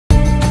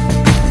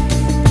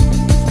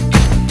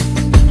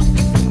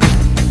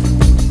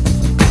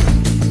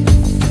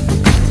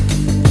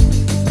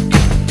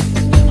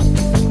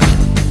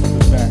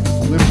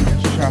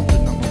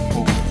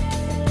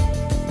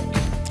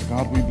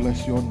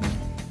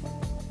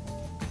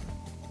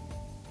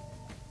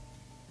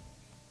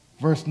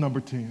Verse number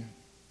 10.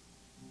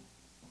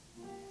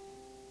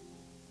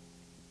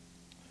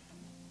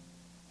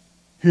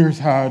 Here's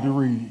how it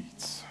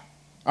reads.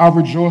 I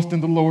rejoiced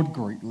in the Lord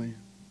greatly.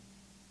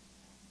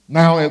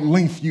 Now at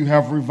length you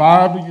have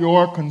revived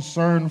your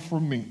concern for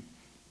me.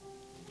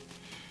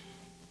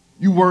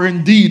 You were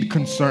indeed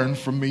concerned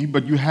for me,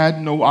 but you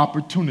had no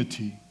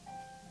opportunity.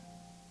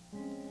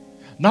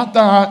 Not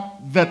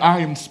that I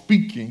am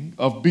speaking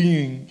of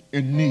being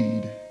in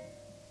need.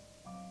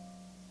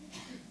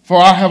 For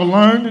I have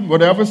learned in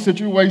whatever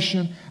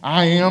situation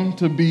I am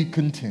to be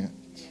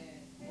content.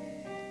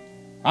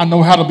 I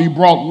know how to be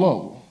brought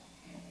low,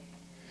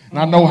 and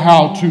I know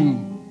how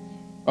to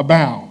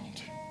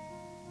abound.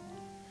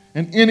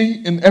 In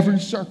any and every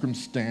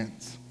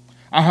circumstance,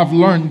 I have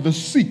learned the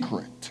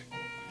secret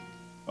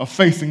of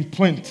facing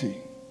plenty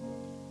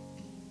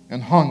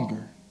and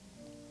hunger,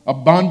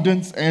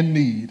 abundance and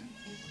need.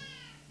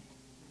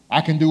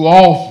 I can do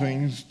all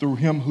things through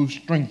him who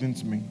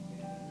strengthens me.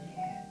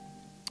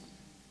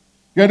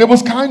 Yet it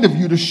was kind of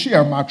you to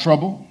share my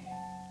trouble.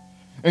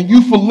 And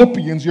you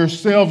Philippians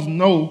yourselves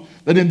know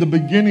that in the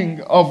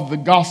beginning of the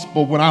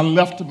gospel, when I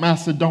left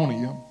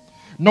Macedonia,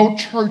 no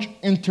church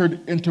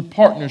entered into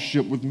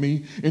partnership with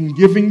me in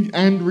giving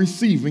and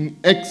receiving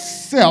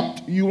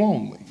except you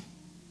only.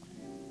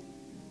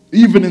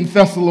 Even in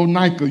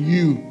Thessalonica,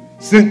 you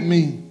sent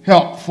me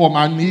help for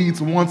my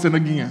needs once and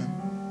again.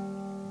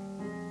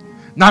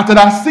 Not that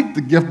I seek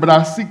the gift, but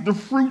I seek the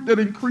fruit that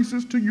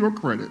increases to your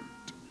credit.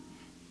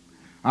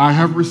 I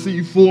have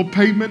received full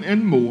payment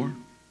and more.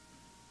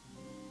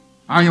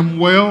 I am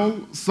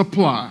well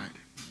supplied,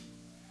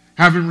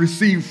 having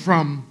received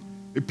from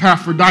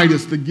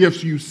Epaphroditus the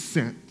gifts you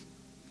sent,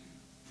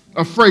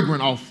 a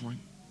fragrant offering,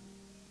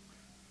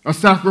 a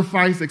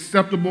sacrifice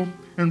acceptable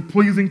and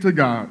pleasing to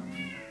God.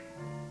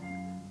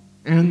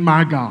 And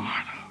my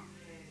God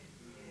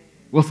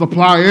will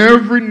supply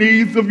every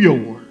need of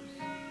yours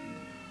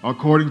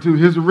according to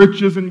his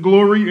riches and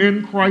glory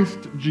in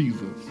Christ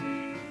Jesus.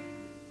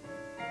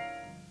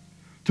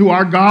 To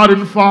our God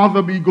and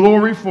Father be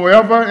glory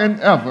forever and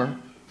ever.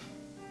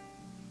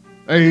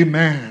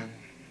 Amen.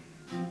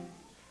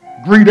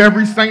 Greet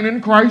every saint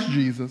in Christ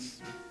Jesus.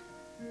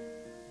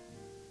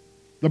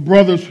 The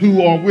brothers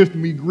who are with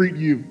me greet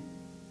you.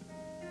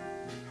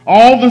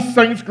 All the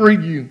saints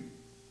greet you,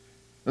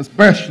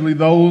 especially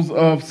those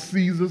of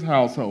Caesar's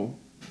household.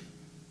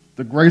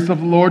 The grace of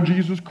the Lord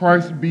Jesus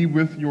Christ be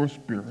with your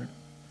spirit.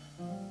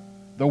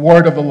 The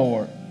word of the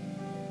Lord.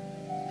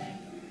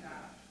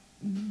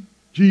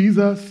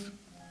 Jesus,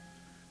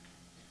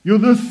 you're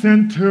the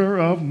center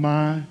of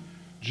my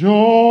joy.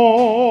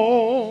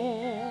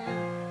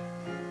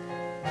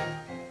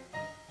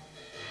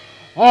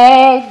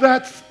 All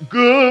that's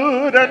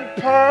good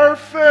and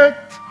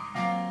perfect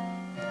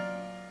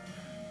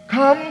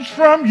comes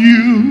from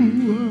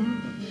you.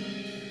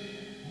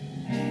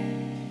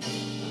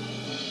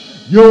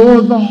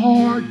 You're the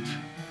heart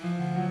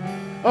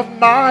of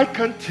my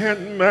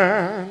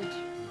contentment,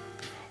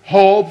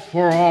 hope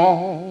for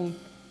all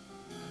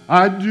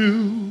I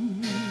do.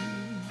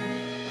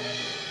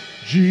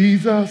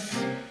 Jesus,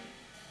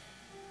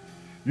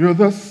 you're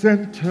the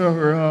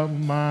center of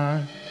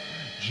my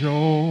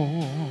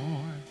joy.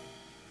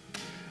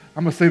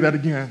 I'm going to say that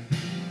again.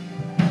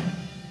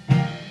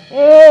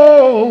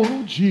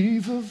 Oh,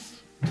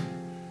 Jesus,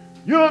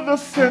 you're the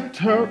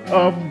center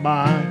of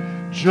my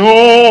joy.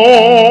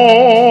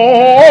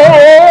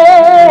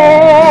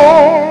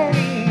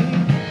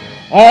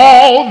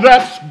 All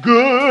that's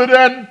good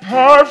and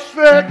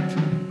perfect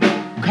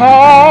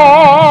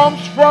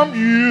comes from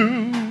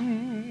you.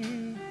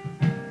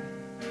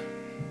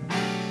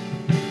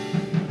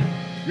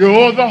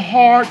 You're the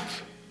heart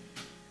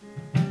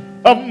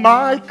of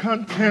my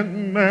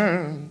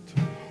contentment,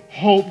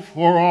 hope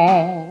for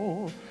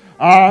all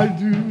I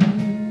do.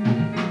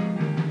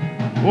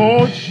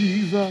 Oh,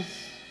 Jesus,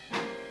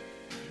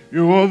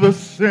 you're the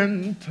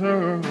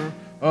center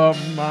of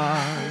my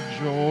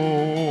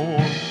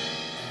joy.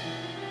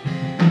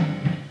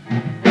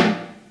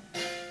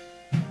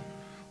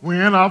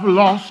 When I've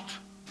lost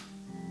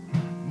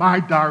my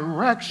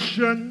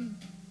direction,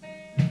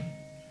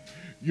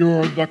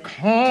 you're the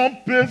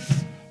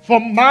compass for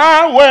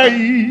my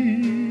way.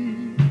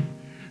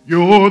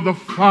 You're the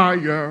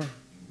fire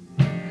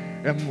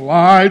and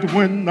light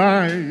when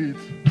nights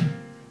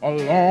are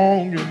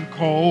long and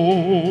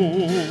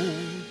cold.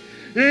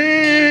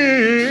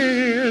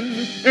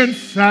 In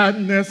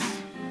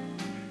sadness,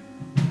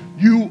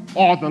 you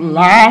are the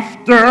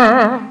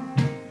laughter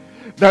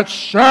that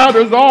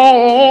shatters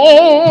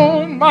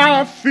all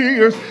my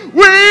fears.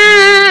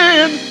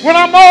 When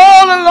I'm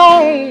all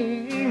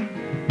alone,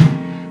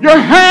 your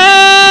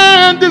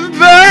hand is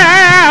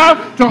there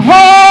to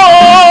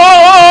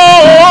hold.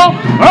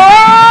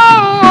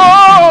 Oh,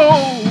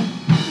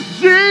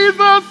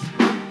 Jesus,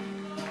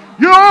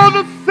 you're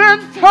the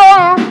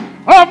center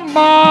of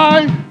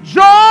my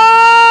joy.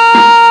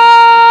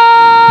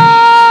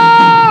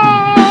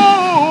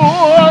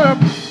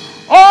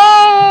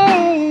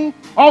 Oh,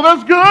 all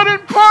that's good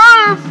and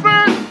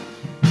perfect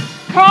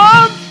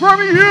comes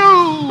from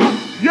you.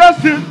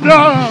 Yes, it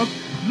does.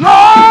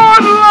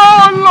 Lord,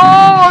 Lord,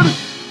 Lord,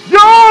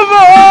 you're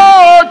the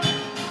heart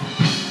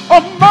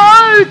of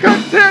my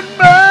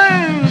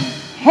contentment.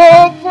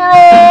 Hope for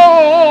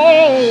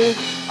all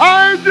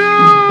I do.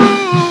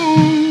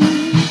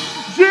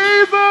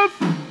 Jesus,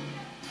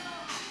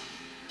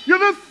 you're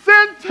the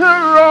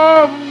center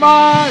of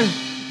my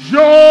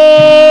joy.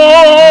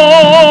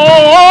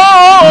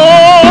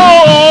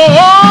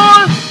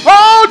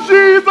 Oh,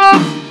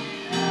 Jesus,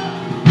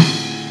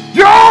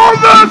 you're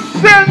the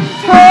center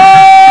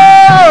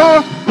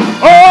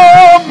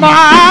of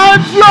my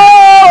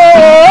joy.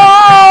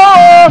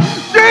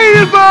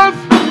 Jesus,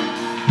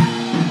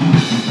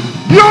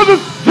 you're the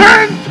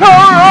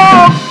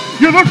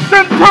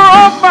center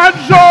of my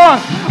joy.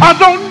 I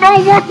don't know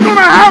what's going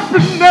to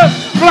happen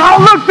next, but I'll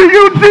look to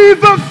you,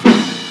 Jesus,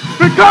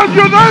 because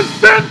you're the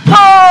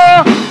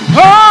center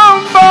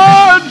of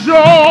my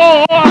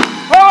joy.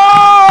 Oh,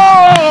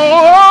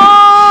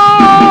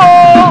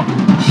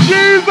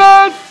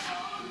 Jesus,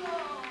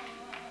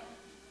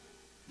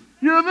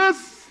 you're the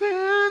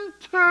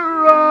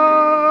center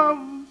of.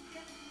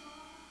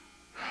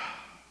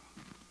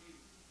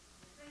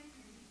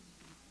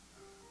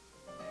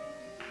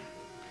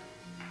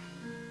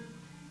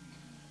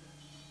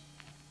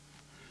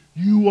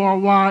 You are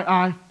why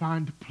I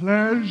find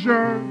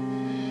pleasure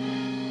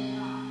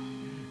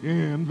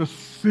in the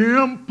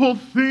simple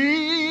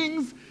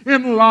things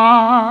in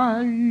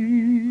life.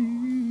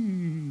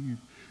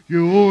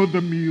 You're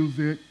the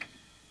music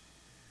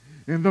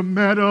in the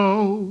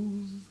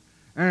meadows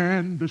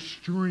and the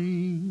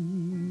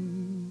streams.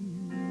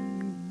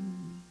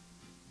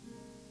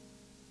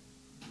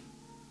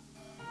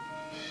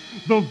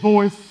 The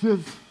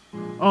voices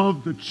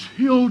of the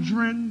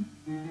children,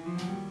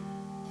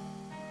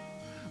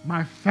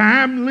 my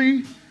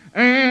family,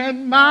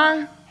 and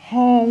my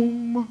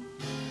home.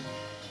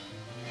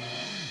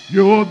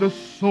 You're the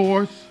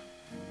source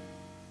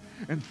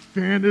and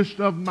finish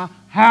of my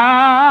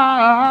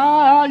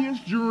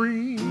highest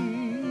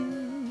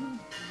dreams.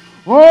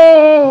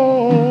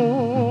 Oh,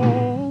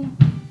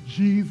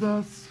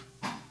 Jesus,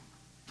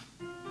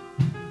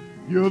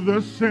 you're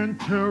the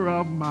center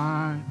of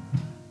my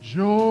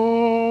joy.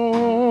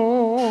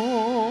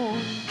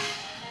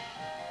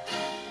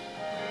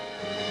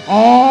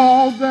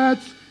 All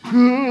that's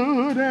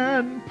good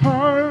and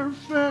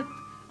perfect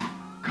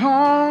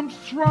comes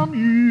from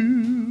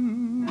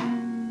you.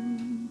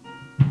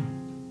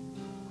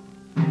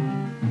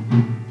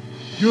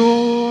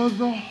 You're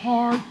the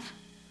heart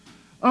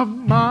of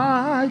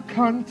my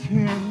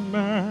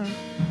contentment,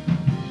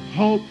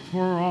 hope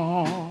for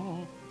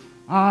all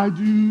I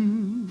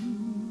do.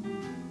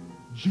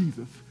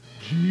 Jesus,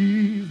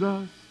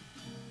 Jesus,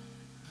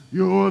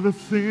 you're the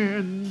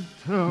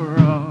center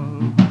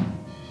of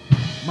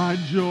my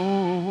joy.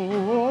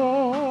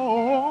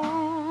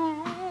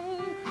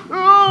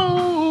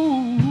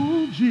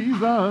 Oh,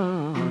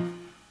 Jesus.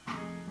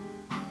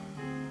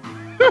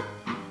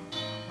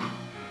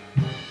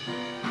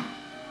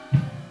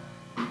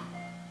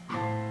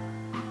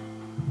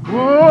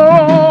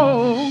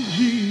 Oh,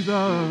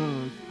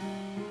 Jesus.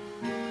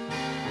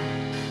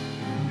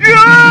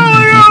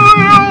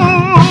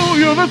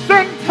 You're the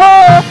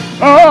center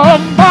of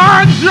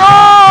my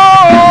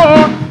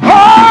joy.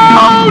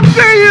 Oh,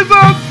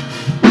 Jesus.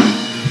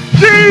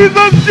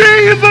 Jesus,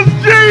 Jesus,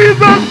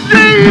 Jesus,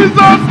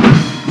 Jesus,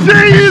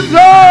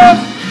 Jesus,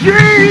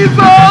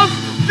 Jesus,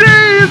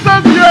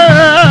 Jesus,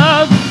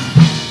 yes.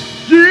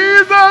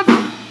 Jesus,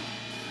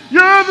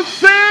 you're the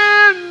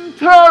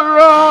center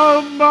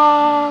of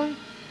my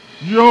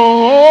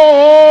joy.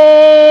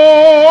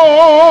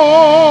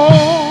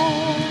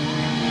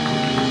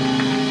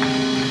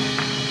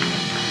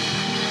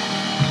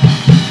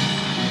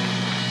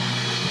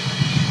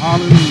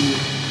 Hallelujah.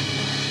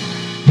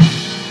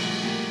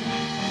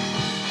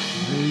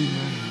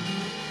 Amen.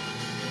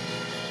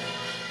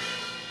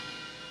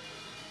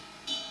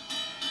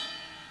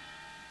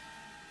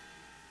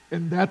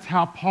 And that's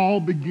how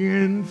Paul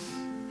begins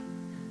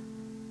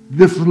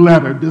this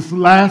letter, this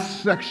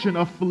last section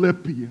of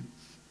Philippians,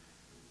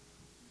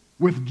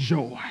 with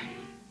joy.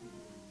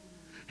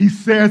 He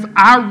says,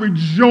 I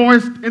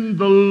rejoiced in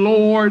the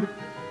Lord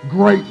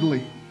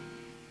greatly.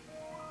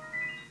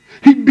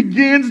 He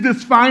begins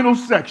this final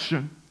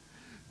section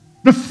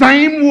the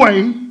same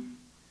way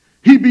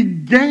he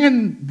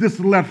began this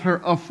letter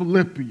of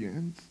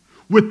Philippians,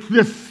 with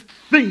this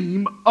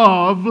theme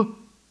of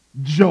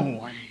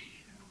joy.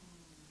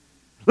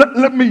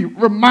 Let me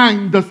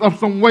remind us of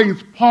some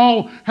ways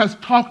Paul has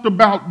talked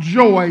about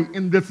joy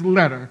in this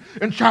letter.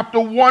 In chapter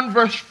 1,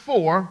 verse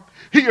 4,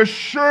 he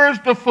assures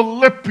the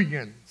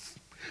Philippians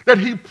that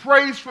he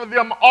prays for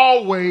them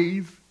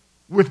always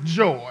with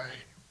joy.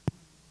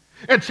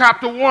 In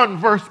chapter 1,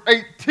 verse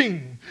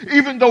 18,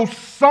 even though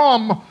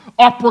some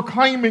are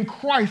proclaiming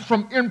Christ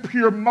from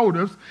impure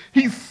motives,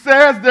 he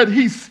says that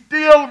he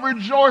still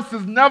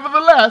rejoices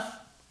nevertheless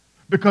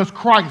because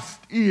Christ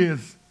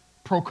is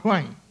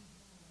proclaimed.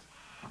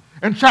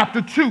 In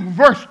chapter 2,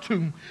 verse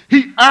 2,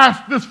 he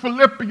asked this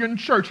Philippian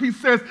church, he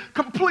says,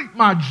 complete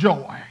my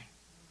joy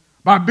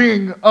by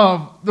being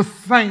of the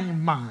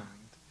same mind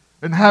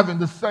and having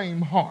the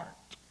same heart.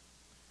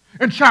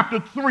 In chapter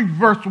 3,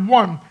 verse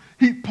 1,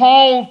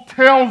 Paul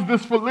tells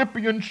this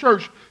Philippian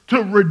church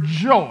to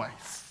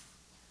rejoice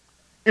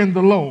in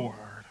the Lord.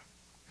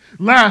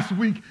 Last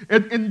week,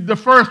 in the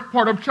first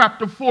part of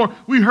chapter 4,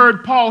 we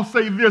heard Paul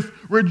say this,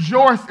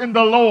 rejoice in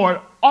the Lord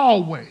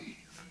always.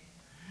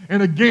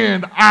 And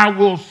again, I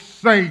will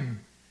say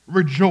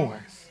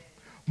rejoice.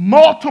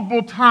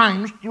 Multiple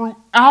times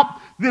throughout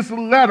this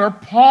letter,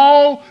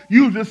 Paul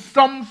uses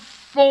some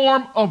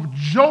form of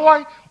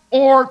joy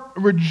or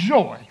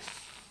rejoice.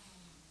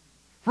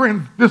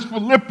 Friends, this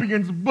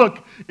Philippians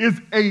book is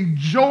a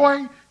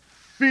joy-filled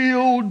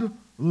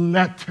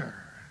letter.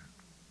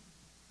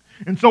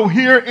 And so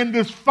here in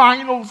this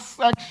final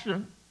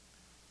section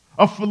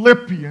of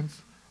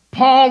Philippians,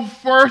 Paul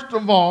first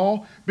of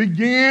all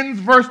begins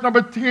verse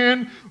number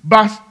 10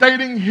 by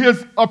stating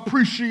his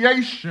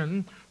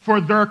appreciation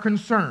for their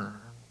concern.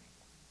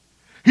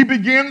 He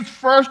begins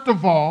first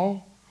of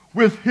all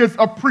with his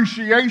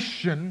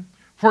appreciation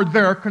for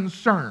their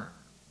concern.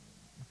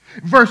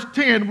 Verse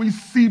 10, we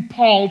see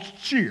Paul's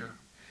cheer,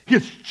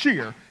 his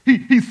cheer.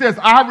 He says,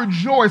 I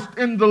rejoiced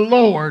in the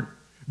Lord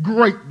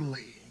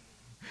greatly.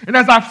 And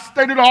as I've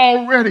stated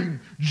already,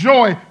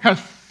 joy has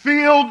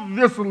filled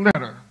this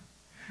letter.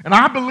 And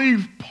I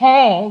believe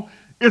Paul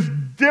is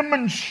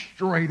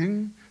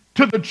demonstrating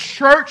to the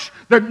church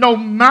that no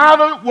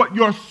matter what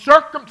your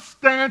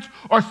circumstance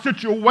or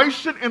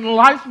situation in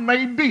life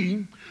may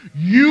be,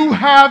 you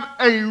have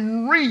a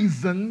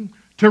reason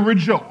to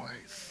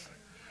rejoice.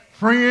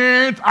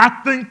 Friends, I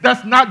think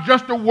that's not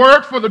just a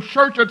word for the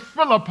church at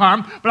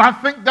Philippi, but I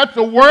think that's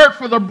a word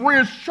for the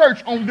Bridge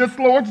Church on this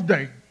Lord's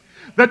Day.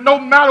 That no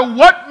matter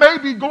what may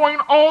be going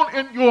on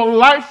in your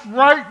life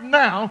right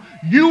now,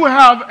 you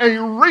have a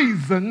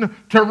reason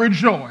to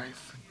rejoice.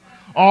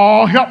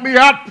 Oh, help me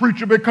out,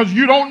 preacher, because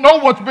you don't know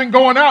what's been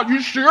going on. You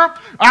sure?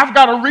 I've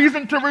got a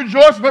reason to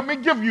rejoice. Let me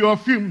give you a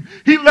few.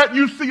 He let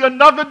you see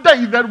another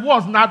day that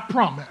was not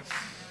promised.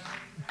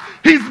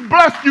 He's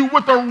blessed you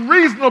with a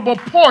reasonable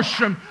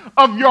portion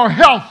of your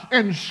health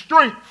and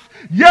strength.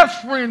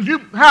 Yes, friends, you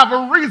have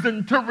a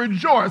reason to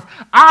rejoice.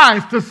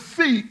 Eyes to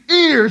see,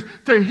 ears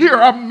to hear,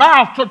 a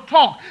mouth to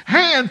talk,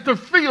 hands to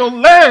feel,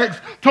 legs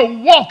to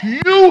walk.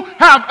 You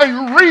have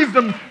a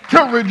reason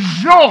to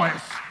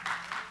rejoice.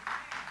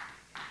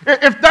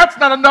 If that's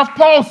not enough,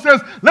 Paul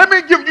says, let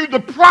me give you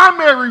the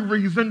primary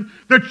reason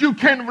that you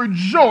can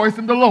rejoice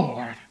in the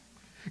Lord.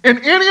 In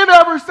any and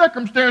every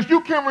circumstance,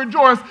 you can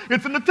rejoice.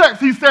 It's in the text.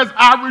 He says,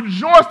 I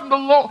rejoiced in the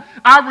Lord.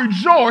 I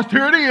rejoiced,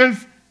 here it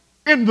is,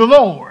 in the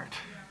Lord.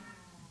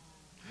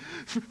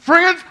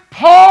 Friends,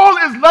 Paul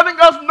is letting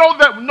us know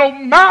that no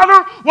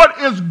matter what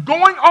is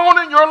going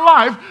on in your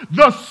life,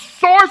 the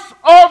source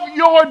of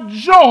your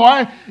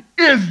joy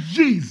is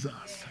Jesus.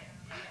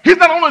 He's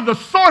not only the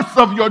source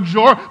of your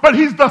joy, but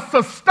he's the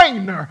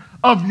sustainer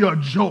of your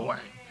joy.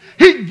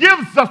 He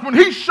gives us, when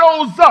he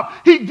shows up,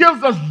 he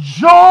gives us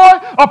joy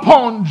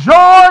upon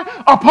joy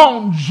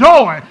upon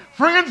joy.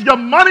 Friends, your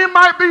money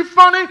might be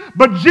funny,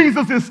 but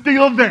Jesus is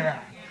still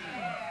there.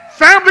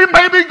 Family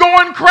may be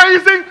going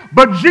crazy,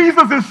 but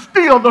Jesus is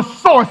still the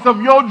source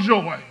of your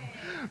joy.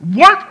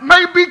 Work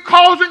may be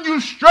causing you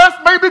stress,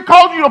 may be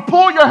causing you to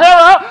pull your hair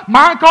out.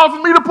 Mine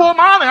causes me to pull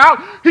mine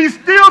out. He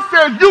still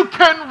says you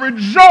can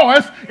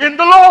rejoice in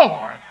the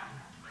Lord.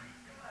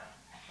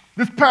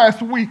 This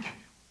past week,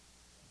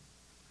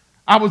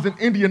 I was in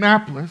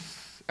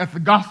Indianapolis at the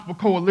Gospel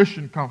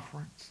Coalition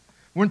Conference.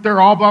 Went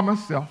there all by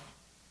myself.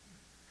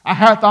 I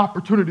had the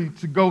opportunity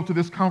to go to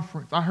this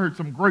conference. I heard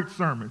some great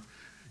sermons.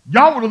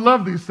 Y'all would have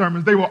loved these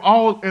sermons. They were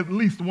all at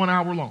least 1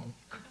 hour long.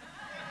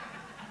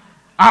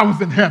 I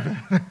was in heaven.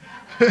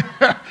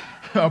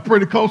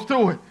 Pretty close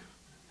to it.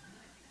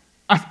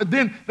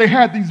 Then they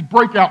had these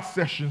breakout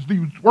sessions,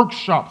 these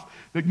workshops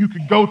that you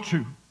could go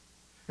to,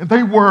 and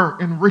they were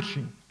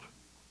enriching.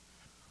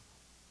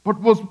 But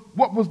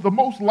what was the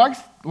most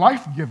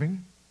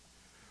life-giving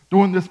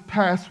during this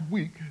past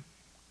week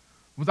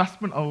was I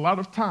spent a lot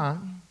of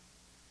time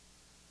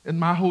in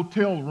my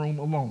hotel room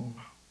alone.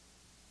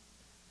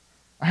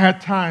 I had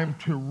time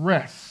to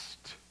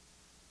rest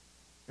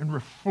and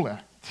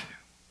reflect.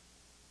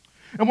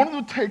 And one of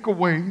the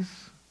takeaways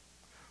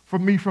for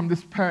me from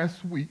this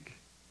past week,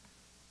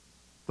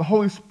 the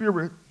Holy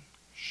Spirit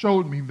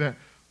showed me that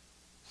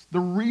the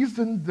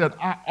reason that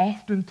I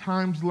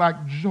oftentimes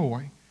lack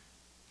joy,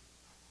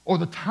 or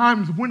the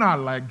times when I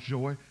lack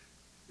joy,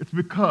 it's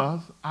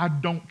because I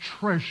don't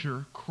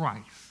treasure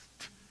Christ.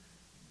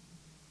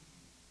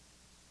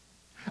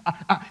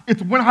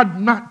 It's when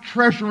I'm not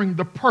treasuring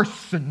the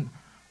person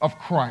of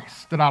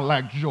Christ that I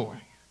lack joy.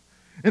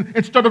 And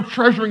instead of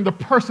treasuring the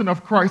person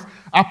of Christ,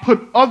 I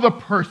put other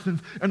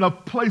persons in a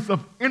place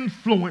of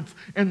influence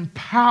and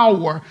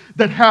power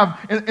that have,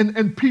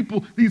 and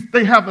people,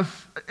 they have an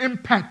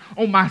impact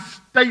on my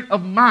state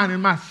of mind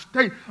and my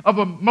state of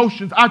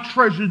emotions. I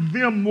treasure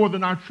them more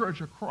than I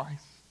treasure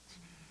Christ.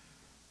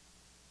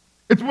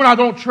 It's when I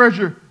don't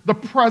treasure the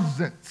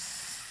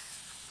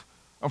presence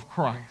of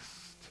Christ.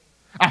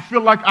 I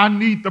feel like I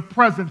need the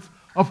presence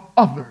of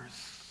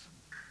others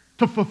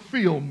to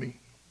fulfill me,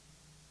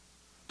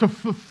 to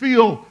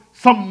fulfill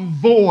some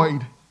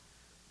void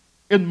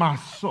in my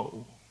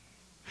soul.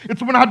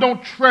 It's when I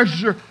don't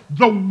treasure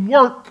the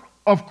work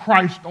of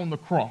Christ on the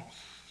cross.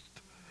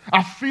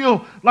 I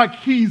feel like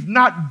he's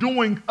not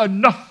doing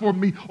enough for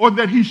me, or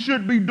that he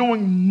should be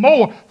doing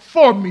more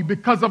for me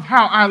because of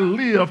how I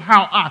live,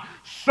 how I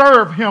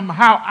serve him,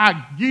 how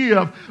I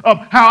give,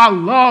 how I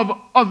love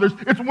others.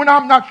 It's when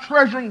I'm not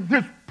treasuring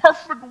his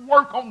perfect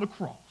work on the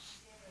cross.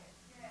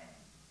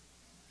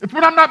 It's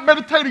when I'm not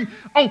meditating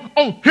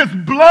on his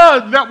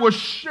blood that was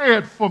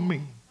shed for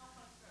me.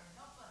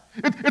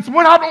 It's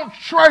when I don't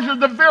treasure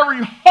the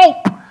very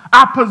hope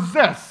I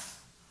possess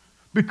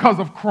because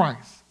of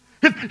Christ.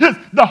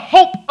 The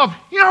hope of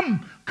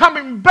him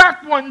coming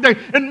back one day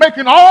and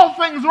making all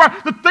things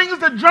right. The things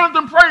that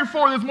Jonathan prayed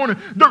for this morning.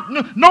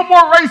 No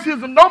more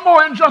racism, no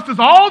more injustice.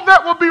 All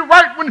that will be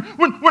right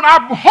when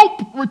our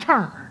hope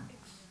returns.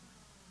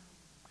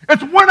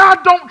 It's when I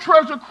don't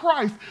treasure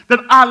Christ that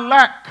I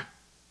lack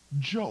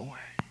joy.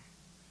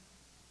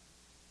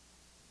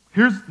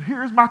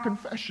 Here's my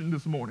confession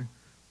this morning.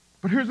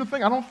 But here's the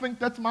thing. I don't think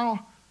that's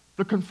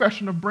the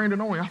confession of Brandon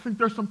only. I think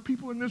there's some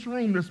people in this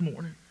room this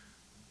morning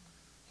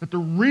that the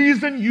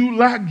reason you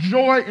lack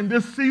joy in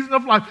this season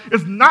of life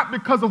is not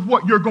because of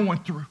what you're going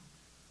through.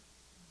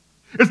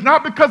 It's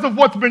not because of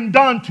what's been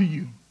done to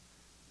you.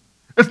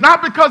 It's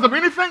not because of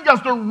anything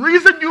else. The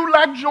reason you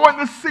lack joy in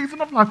this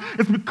season of life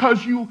is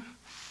because you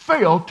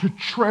fail to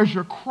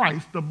treasure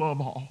Christ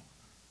above all.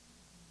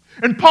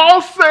 And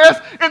Paul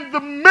says, in the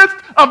midst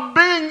of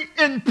being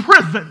in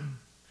prison,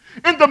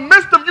 in the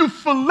midst of you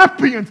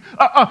Philippians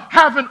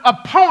having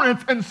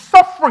opponents and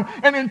suffering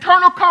and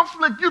internal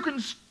conflict, you can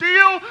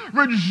still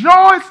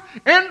rejoice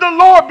in the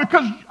Lord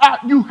because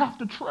you have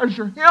to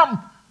treasure him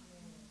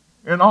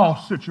in all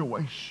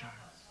situations.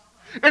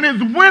 And it's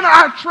when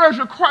I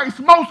treasure Christ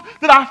most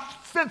that I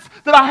sense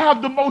that I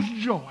have the most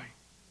joy.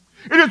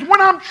 It is when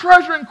I'm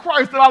treasuring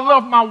Christ that I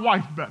love my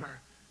wife better.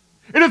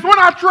 It is when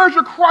I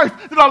treasure Christ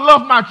that I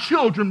love my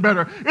children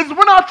better. It is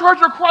when I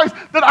treasure Christ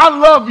that I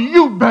love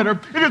you better.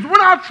 It is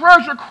when I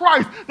treasure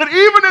Christ that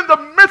even in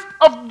the midst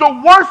of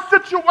the worst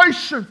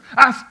situations,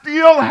 I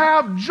still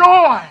have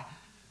joy.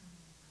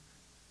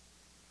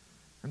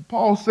 And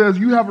Paul says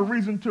you have a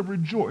reason to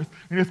rejoice,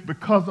 and it's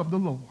because of the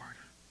Lord.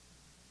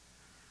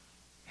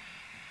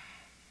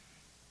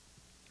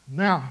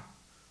 Now,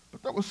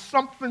 but there was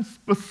something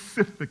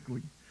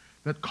specifically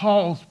that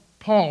caused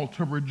Paul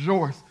to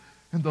rejoice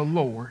in the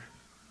Lord.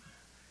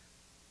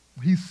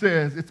 He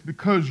says, it's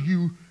because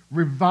you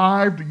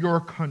revived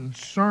your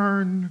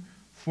concern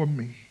for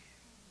me.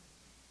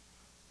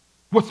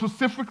 What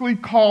specifically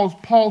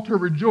caused Paul to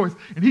rejoice,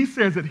 and he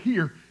says it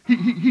here,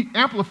 he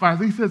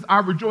amplifies it. He says, I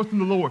rejoice in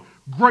the Lord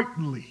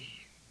greatly.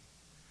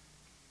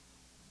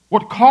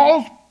 What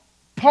caused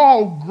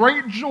Paul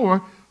great joy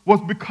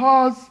was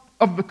because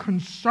of the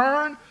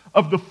concern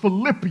of the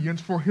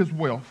Philippians for his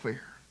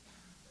welfare.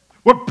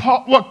 What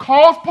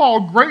caused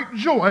Paul great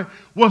joy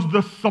was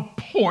the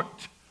support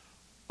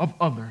of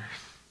others.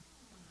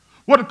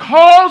 What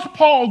caused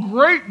Paul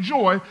great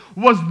joy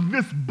was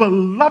this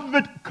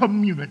beloved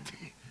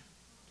community.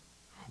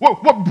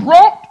 What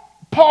brought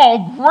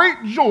Paul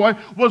great joy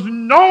was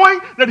knowing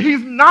that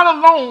he's not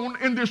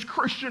alone in this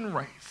Christian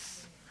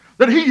race,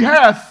 that he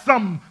has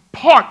some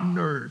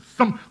partners,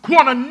 some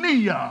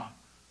koinonia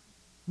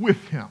with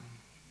him.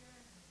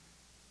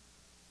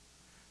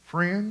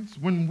 Friends,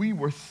 when we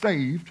were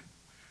saved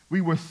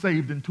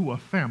into a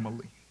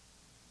family.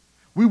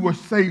 We were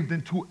saved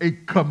into a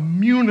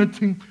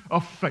community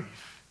of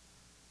faith.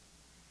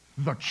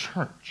 The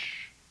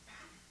church.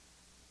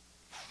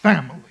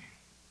 Family.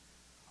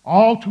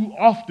 All too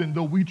often,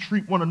 though, we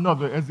treat one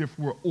another as if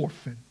we're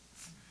orphans.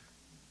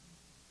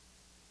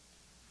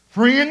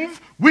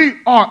 Friends, we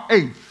are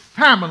a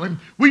family.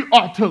 We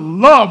ought to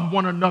love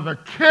one another,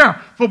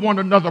 care for one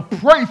another,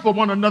 pray for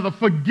one another,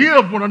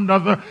 forgive one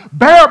another,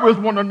 bear with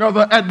one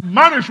another,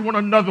 admonish one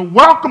another,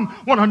 welcome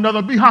one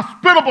another, be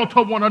hospitable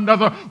to one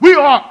another. We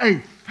are a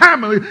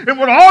family, and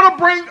what ought to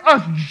bring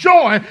us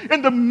joy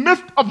in the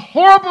midst of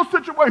horrible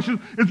situations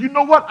is, you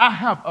know what? I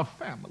have a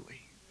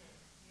family.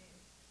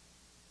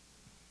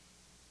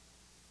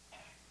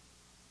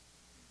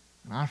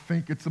 And I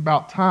think it's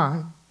about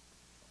time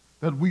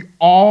that we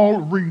all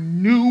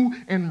renew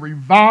and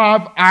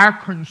revive our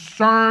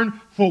concern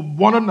for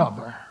one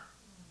another.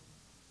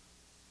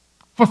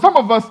 For some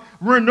of us,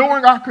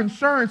 renewing our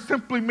concern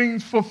simply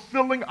means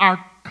fulfilling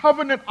our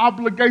covenant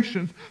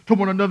obligations to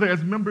one another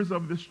as members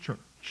of this church.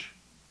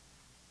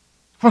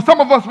 For some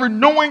of us,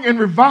 renewing and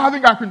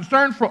reviving our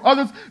concern for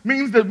others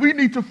means that we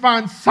need to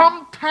find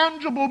some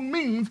tangible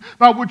means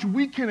by which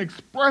we can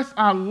express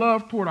our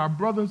love toward our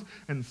brothers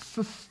and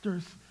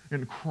sisters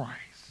in Christ.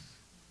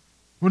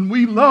 When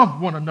we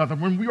love one another,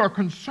 when we are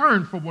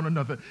concerned for one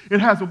another, it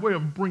has a way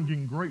of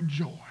bringing great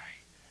joy.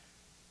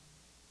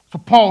 So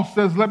Paul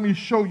says, let me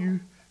share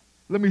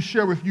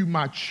with you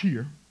my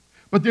cheer.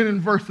 But then in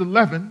verse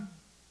 11,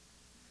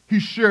 he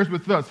shares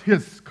with us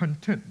his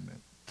contentment.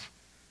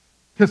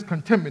 his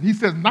contentment. He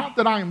says, not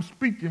that I am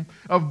speaking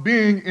of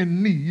being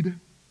in need,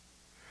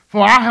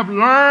 for I have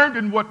learned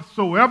in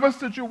whatsoever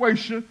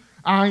situation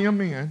I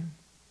am in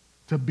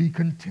to be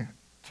content.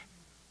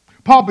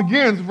 Paul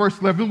begins verse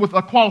 11 with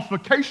a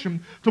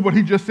qualification to what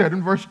he just said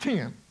in verse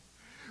 10.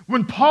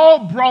 When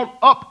Paul brought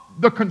up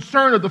the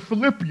concern of the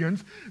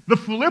Philippians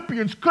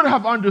could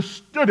have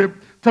understood it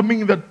to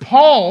mean that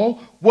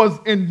Paul was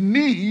in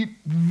need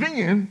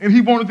then, and he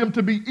wanted them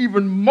to be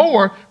even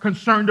more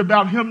concerned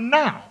about him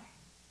now.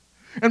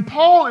 And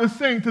Paul is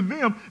saying to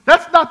them,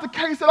 that's not the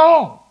case at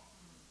all.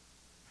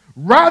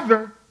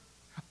 Rather,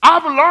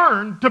 I've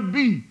learned to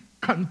be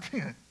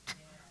content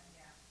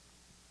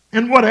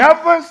in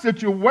whatever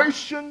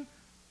situation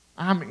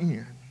I'm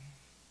in.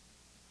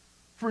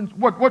 Friends,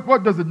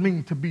 what does it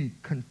mean to be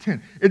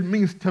content? It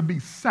means to be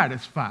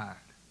satisfied,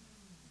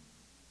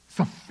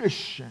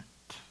 sufficient,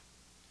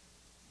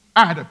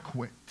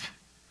 adequate.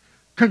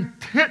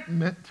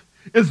 Contentment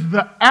is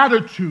the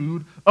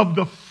attitude of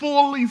the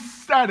fully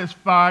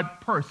satisfied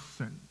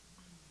person.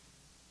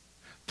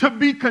 To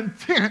be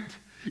content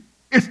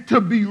is to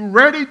be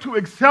ready to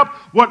accept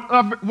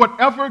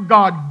whatever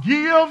God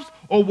gives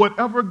or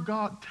whatever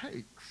God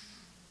takes.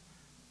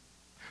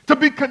 To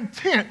be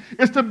content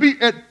is to be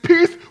at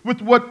peace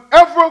with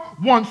whatever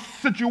one's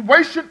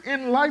situation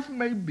in life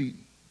may be.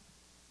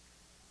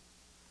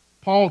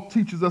 Paul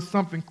teaches us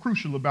something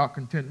crucial about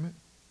contentment.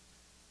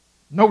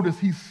 Notice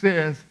he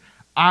says,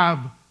 I've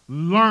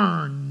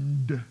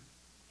learned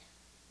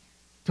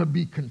to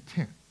be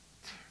content.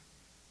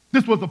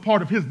 This was a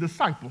part of his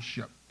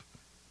discipleship.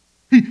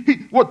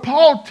 What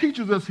Paul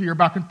teaches us here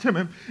about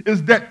contentment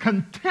is that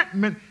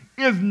contentment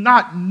is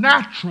not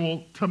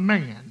natural to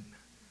man.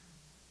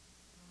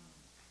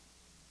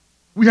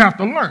 We have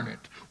to learn it.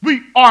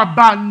 We are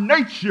by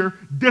nature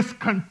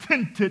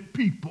discontented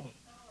people.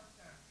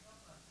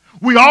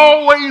 We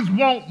always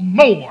want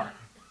more.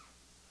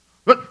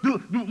 But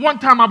one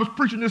time I was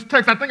preaching this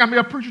text, I think I may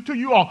have preached it to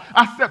you all.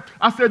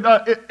 I said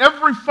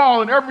every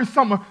fall and every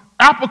summer,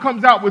 Apple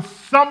comes out with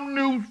some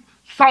new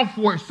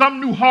software, some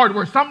new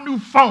hardware, some new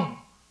phone.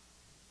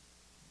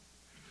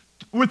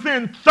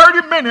 Within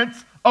 30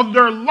 minutes of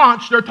their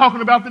launch, they're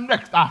talking about the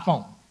next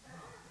iPhone.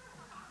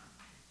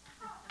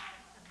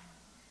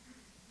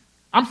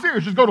 I'm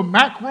serious. Just go to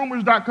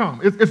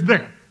macrumors.com. It's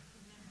there.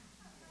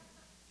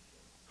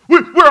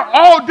 We're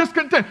all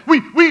discontent. We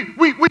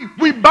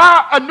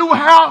buy a new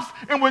house,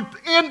 and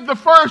within the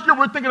first year,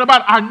 we're thinking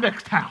about our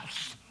next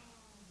house.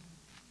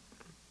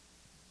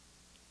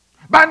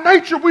 By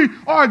nature, we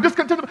are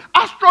discontent.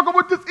 I struggle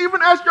with this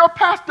even as your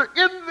pastor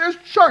in this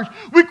church.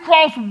 We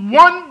cross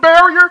one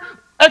barrier.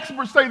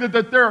 Experts say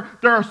that there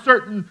are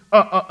certain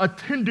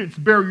attendance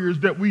barriers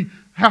that we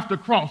have to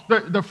cross.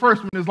 The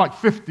first one is like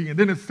 50, and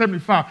then it's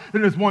 75,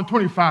 then it's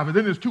 125, and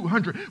then it's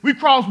 200. We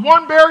cross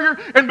one barrier,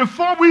 and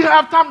before we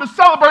have time to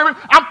celebrate it,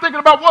 I'm thinking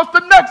about what's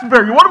the next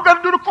barrier? What do we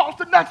got to do to cross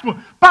the next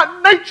one?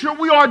 By nature,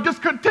 we are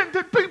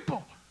discontented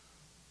people.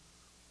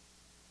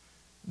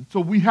 And so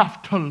we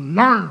have to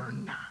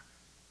learn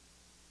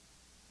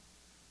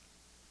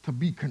to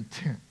be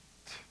content.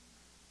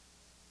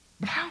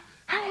 But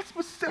how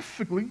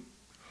specifically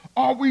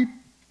are we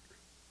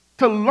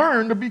to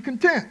learn to be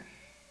content?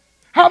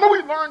 How do we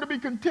learn to be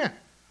content?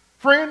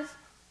 Friends,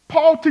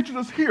 Paul teaches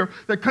us here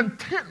that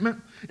contentment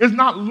is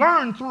not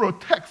learned through a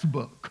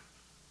textbook.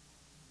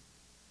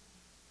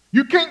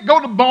 You can't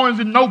go to Barnes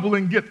 & Noble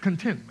and get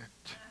contentment.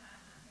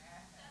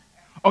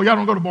 Oh, y'all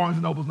don't go to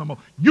Barnes & Nobles no more.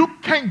 You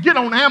can't get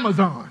on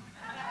Amazon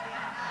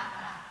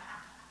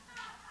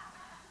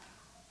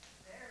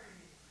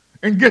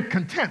and get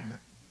contentment.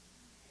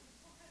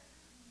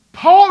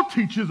 Paul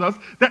teaches us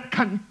that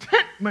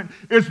contentment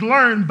is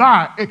learned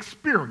by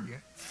experience.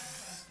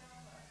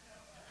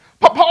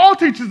 Paul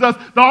teaches us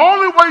the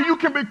only way you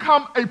can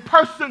become a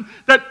person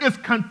that is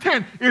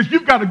content is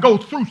you've got to go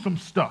through some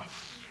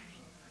stuff.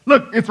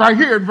 Look, it's right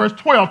here in verse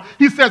 12.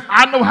 He says,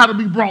 I know how to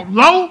be brought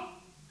low,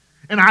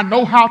 and I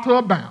know how to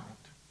abound.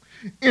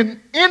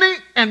 In any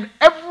and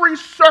every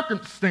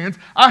circumstance,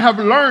 I have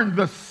learned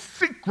the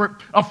secret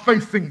of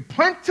facing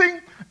plenty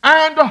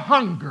and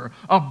hunger,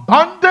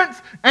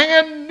 abundance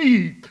and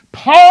need.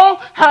 Paul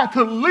had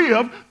to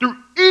live through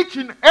each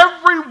and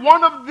every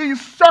one of these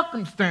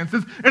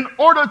circumstances in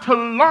order to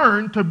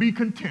learn to be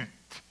content.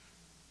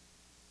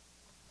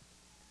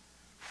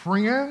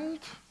 Friend,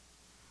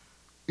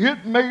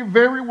 it may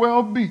very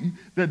well be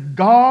that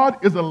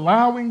God is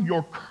allowing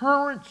your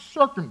current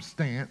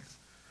circumstance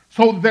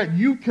so that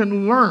you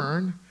can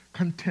learn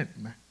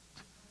contentment.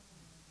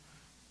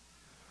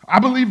 I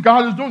believe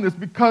God is doing this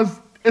because,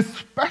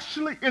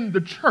 especially in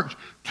the church,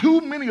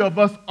 too many of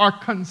us are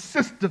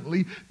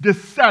consistently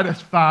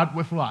dissatisfied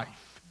with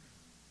life.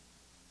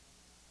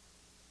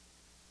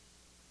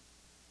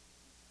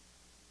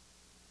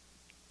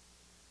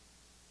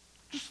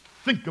 Just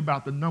think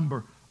about the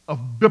number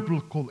of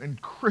biblical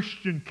and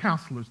Christian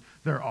counselors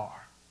there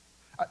are.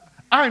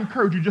 I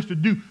encourage you just to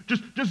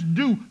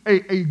do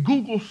a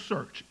Google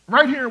search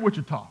right here in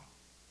Wichita.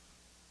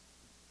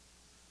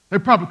 They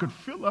probably could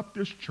fill up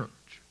this church.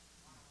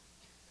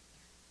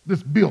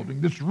 this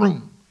building, this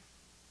room.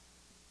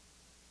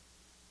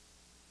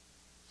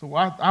 So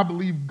I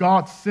believe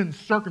God sends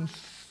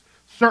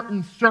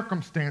certain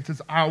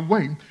circumstances our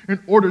way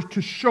in order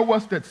to show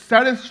us that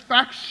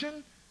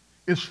satisfaction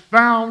is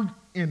found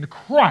in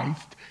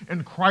Christ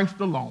and Christ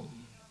alone.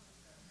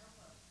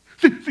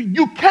 See,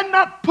 you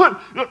cannot put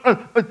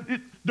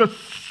the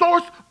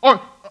source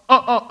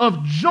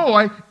of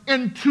joy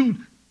into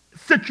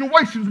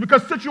situations,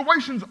 because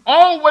situations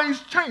always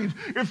change.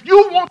 If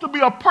you want to be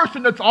a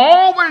person that's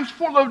always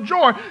full of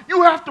joy,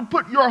 you have to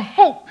put your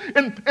hope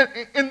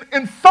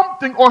in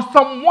something or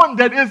someone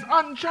that is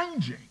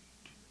unchanging.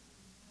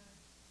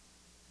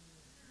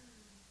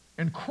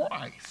 In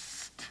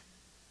Christ.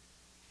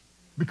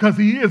 Because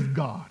he is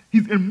God.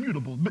 He's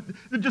immutable.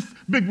 Just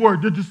big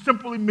word that just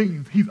simply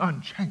means he's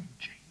unchanging.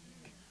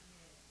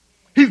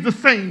 He's the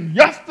same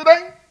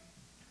yesterday,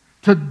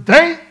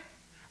 today,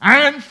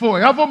 and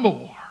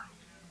forevermore.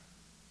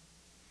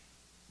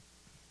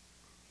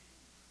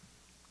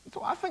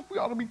 So I think we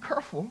ought to be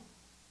careful.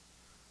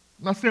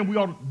 I'm not saying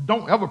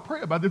don't ever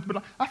pray about this,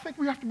 but I think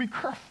we have to be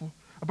careful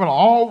about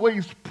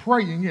always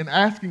praying and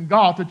asking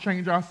God to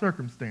change our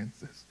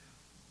circumstances.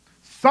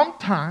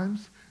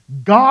 Sometimes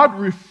God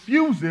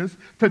refuses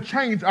to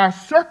change our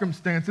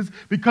circumstances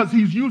because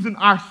he's using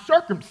our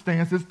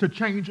circumstances to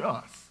change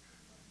us.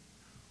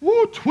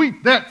 Woo,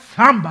 tweet that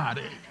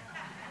somebody.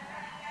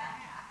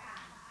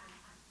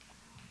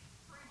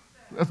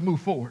 Let's move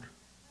forward.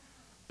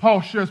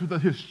 Paul shares with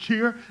us his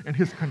cheer and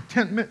his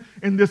contentment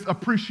in this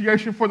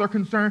appreciation for their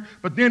concern.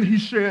 But then he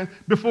shares,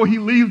 before he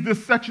leaves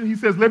this section, he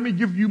says, let me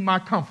give you my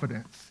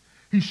confidence.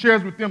 He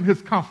shares with them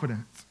his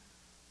confidence.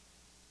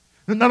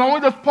 And not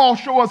only does Paul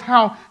show us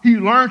how he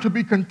learned to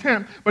be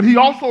content, but he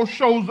also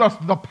shows us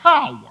the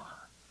power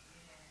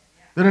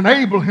that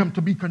enabled him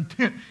to be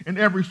content in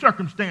every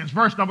circumstance.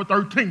 Verse number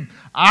 13,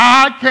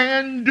 I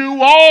can do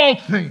all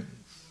things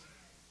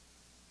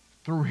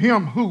through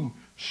him who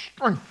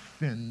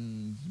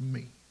strengthens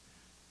me.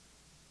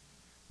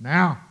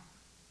 Now,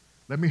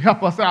 let me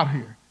help us out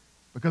here,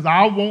 because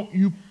I want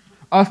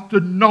us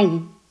to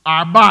know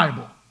our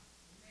Bible.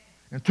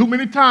 And too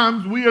many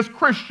times we as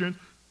Christians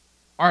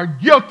are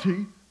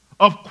guilty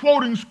of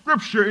quoting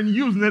scripture and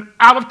using it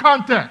out of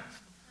context.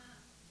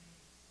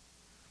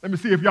 Let me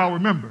see if y'all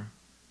remember.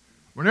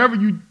 Whenever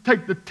you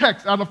take the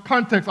text out of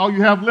context, all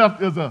you have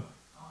left is a.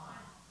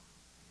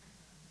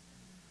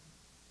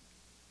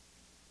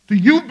 So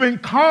you've been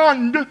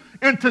conned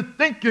into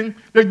thinking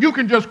that you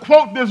can just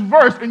quote this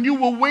verse and you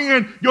will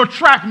win your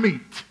track meet.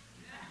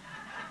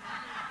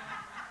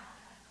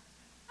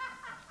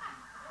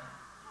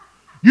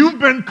 You've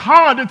been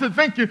conned into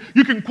thinking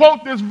you can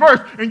quote this verse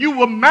and you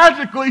will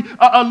magically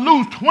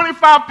lose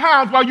 25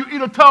 pounds while you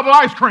eat a tub of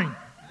ice cream.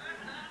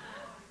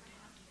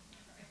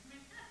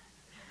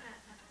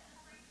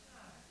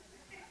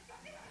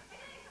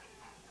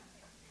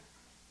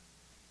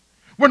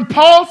 When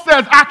Paul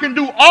says, I can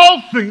do all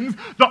things,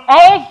 the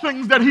all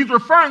things that he's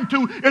referring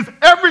to is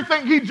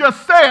everything he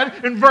just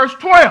said in verse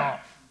 12.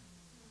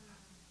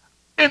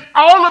 In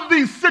all of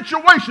these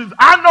situations,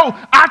 I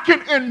know I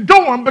can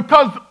endure them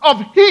because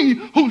of he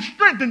who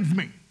strengthens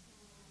me.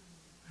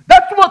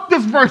 That's what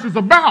this verse is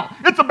about.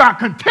 It's about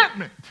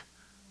contentment.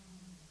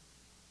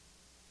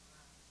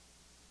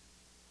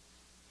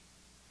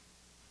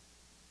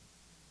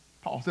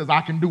 Paul says,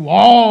 I can do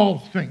all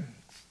things.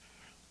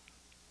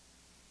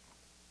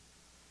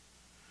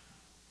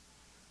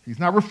 He's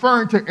not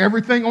referring to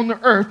everything on the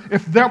earth.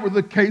 If that were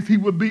the case, he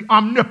would be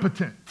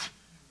omnipotent,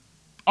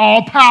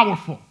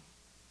 all-powerful.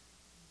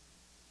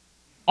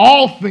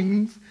 All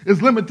things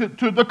is limited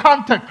to the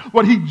context,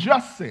 what he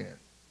just said.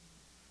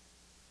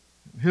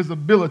 His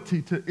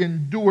ability to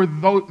endure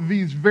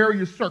these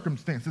various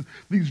circumstances,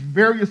 these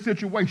various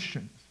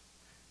situations,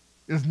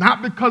 is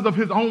not because of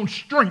his own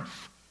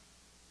strength,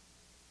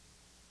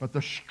 but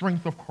the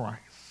strength of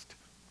Christ.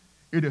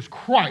 It is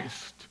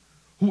Christ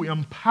who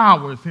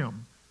empowers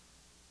him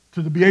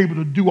to be able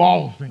to do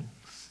all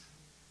things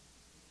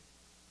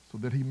so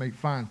that he may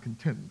find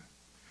contentment.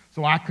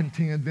 So I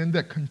contend then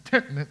that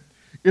contentment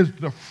is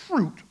the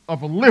fruit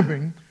of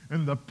living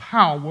in the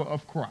power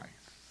of Christ.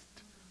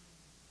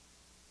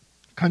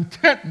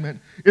 Contentment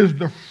is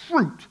the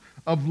fruit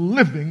of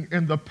living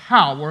in the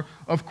power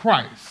of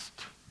Christ.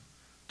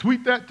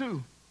 Tweet that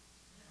too.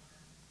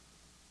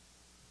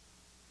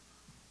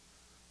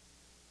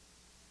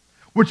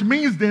 Which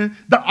means then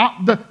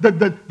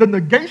the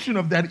negation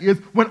of that is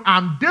when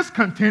I'm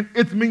discontent,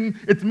 it's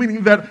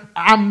meaning that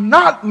I'm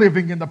not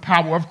living in the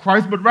power of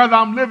Christ, but rather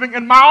I'm living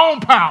in my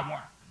own power.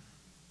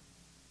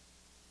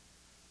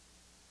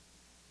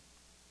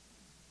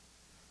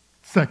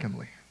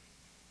 Secondly,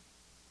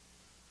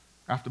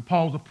 after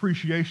Paul's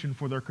appreciation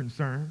for their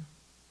concern,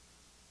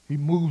 he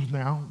moves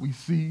now, we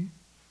see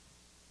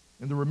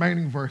in the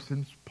remaining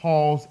verses,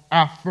 Paul's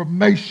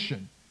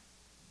affirmation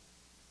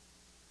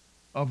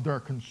of their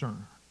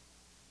concern.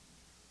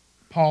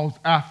 Paul's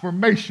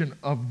affirmation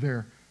of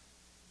their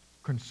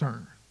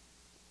concern.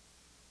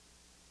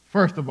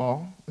 First of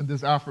all, in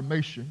this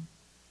affirmation,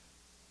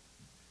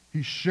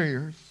 he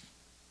shares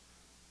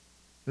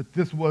that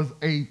this was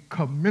a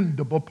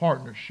commendable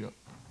partnership.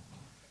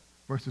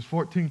 Verses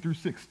 14 through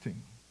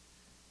 16.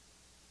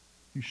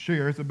 He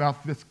shares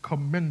about this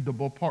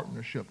commendable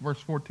partnership. Verse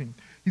 14.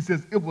 He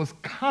says, it was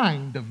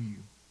kind of you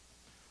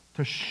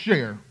to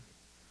share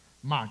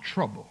my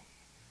trouble.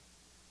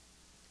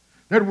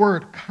 That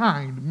word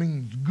kind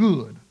means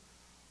good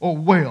or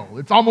well.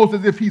 It's almost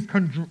as if he's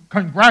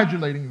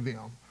congratulating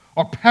them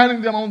or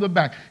patting them on the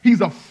back.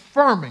 He's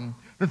affirming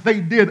that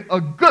they did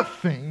a good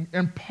thing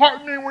and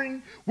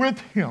partnering with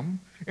him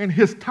in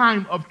his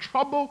time of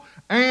trouble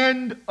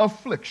and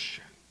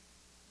affliction.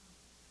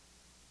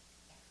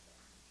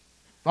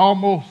 It's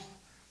almost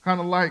kind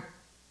of like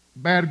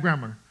bad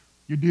grammar.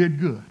 You did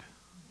good.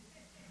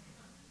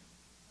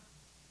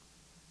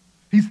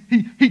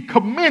 He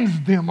commends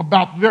them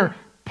about their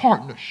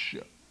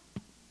partnership.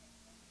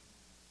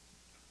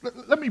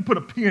 Let me put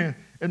a pin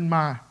in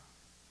my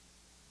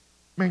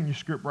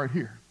manuscript right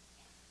here.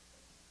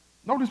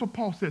 Notice what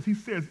Paul says. He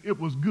says it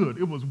was good,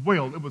 it was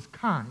well, it was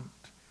kind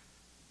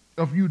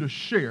of you to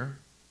share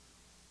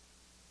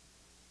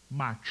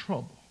my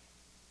trouble.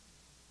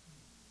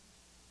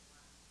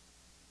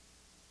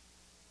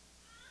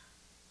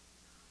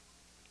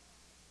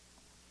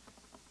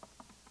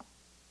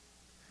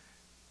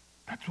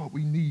 That's what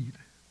we need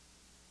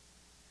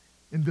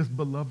in this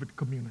beloved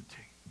community.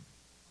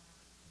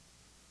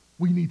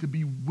 We need to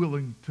be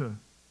willing to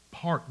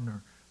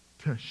partner,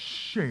 to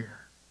share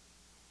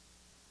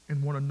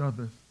in one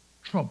another's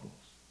troubles,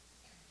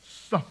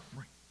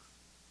 sufferings,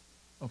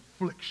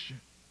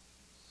 afflictions.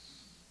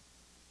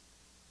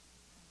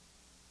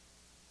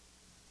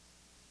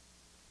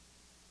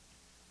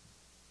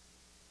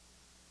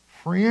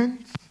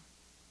 Friends,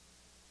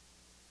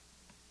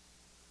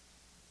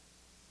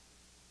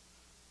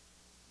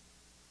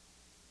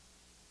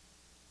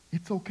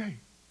 it's okay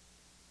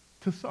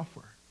to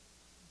suffer.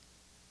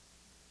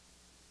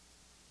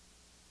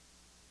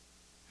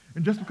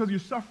 And just because you're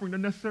suffering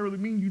doesn't necessarily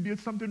mean you did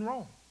something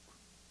wrong.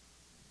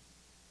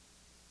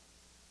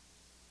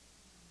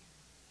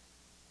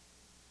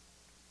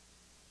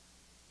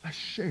 Let's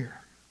share.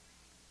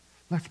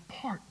 Let's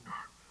partner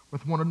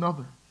with one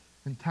another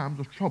in times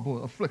of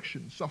trouble,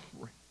 affliction,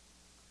 suffering.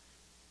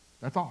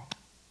 That's all.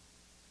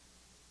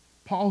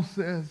 Paul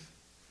says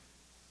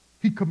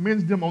he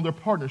commends them on their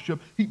partnership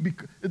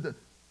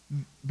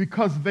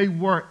because they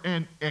were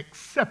an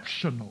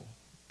exceptional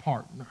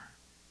partner.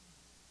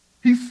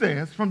 He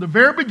says, from the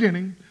very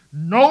beginning,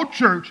 no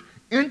church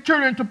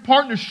entered into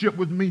partnership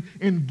with me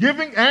in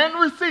giving and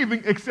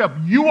receiving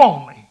except you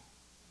only.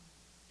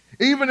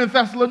 Even in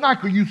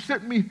Thessalonica, you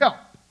sent me help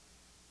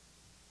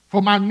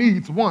for my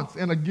needs once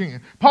and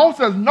again. Paul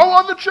says, no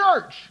other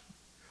church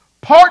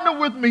partnered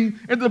with me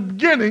in the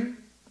beginning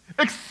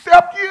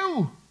except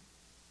you.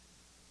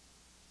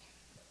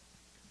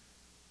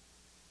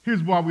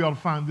 Here's why we ought to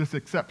find this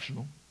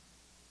exceptional.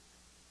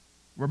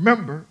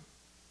 Remember,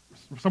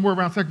 somewhere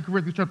around 2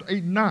 Corinthians chapter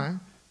 8 and 9,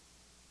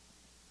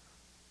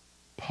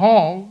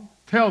 Paul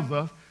tells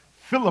us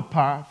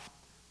Philippi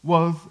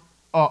was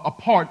a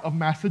part of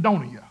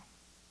Macedonia.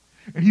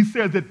 And he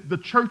says that the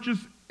churches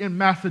in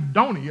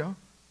Macedonia,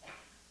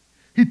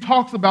 he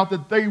talks about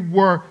that they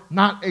were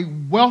not a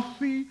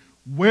wealthy,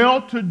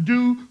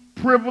 well-to-do,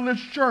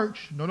 privileged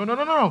church.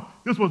 No.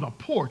 This was a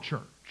poor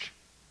church.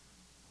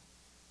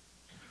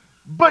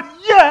 But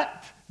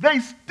yet, they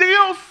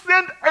still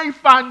sent a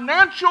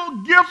financial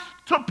gift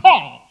to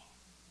Paul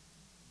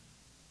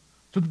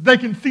so that they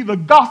can see the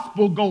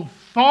gospel go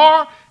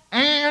far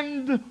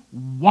and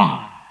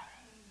wide.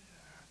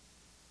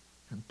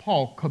 And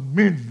Paul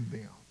commends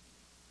them.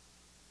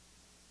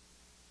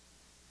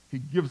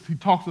 He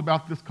talks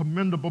about this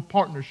commendable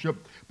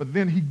partnership, but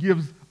then he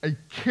gives a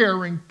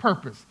caring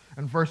purpose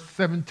in verse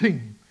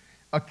 17.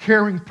 A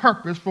caring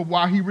purpose for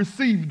why he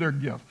received their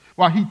gift,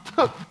 why he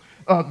took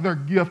their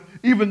gift,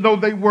 even though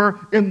they were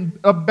in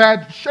a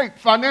bad shape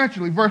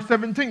financially. Verse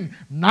 17,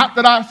 not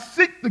that I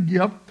seek the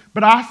gift,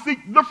 but I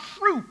seek the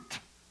fruit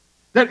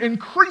that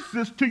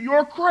increases to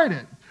your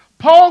credit.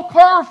 Paul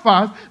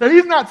clarifies that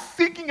he's not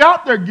seeking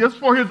out their gifts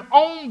for his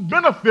own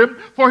benefit,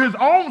 for his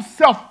own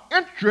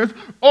self-interest,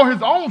 or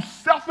his own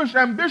selfish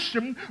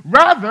ambition.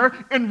 Rather,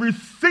 in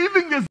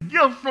receiving this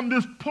gift from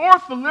this poor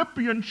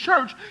Philippian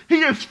church,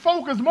 he is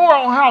focused more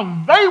on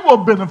how they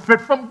will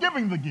benefit from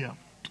giving the gift.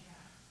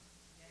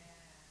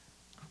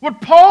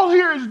 What Paul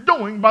here is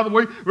doing, by the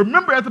way,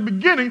 remember at the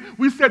beginning,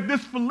 we said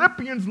this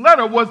Philippians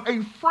letter was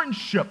a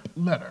friendship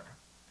letter.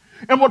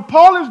 And what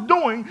Paul is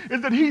doing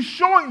is that he's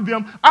showing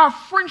them our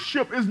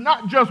friendship is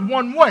not just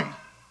one way.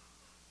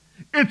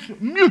 It's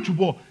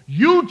mutual.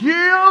 You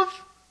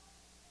give,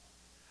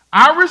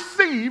 I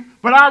receive,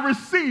 but I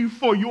receive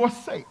for your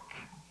sake.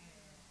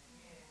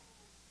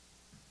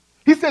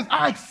 He says,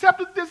 I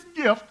accepted this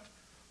gift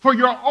for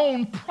your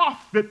own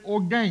profit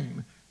or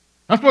gain.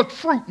 That's what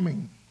fruit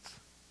means.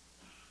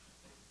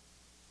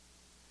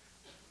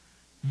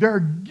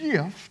 Their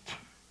gift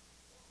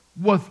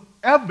was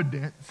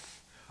evidence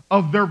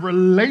of their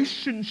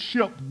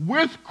relationship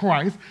with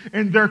Christ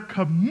and their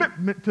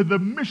commitment to the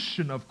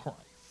mission of Christ.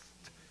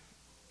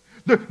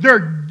 Their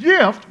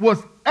gift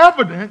was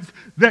evidence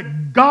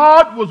that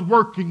God was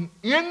working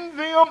in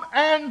them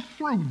and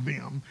through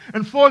them.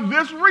 And for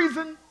this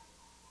reason,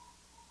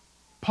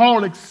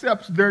 Paul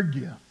accepts their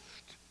gift.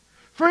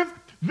 Friends,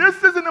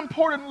 this is an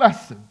important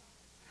lesson.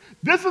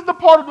 This is the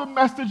part of the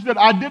message that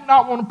I did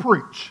not want to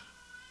preach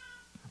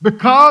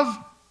because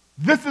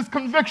this is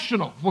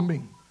convictional for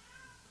me.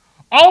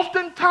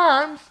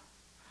 Oftentimes,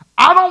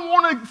 I don't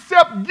want to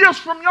accept gifts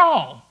from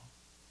y'all.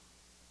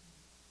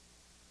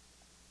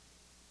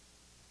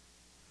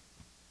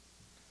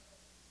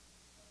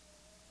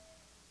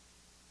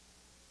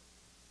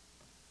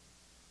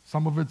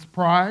 Some of it's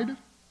pride.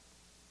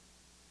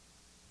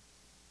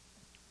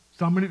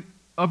 Some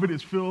of it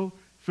is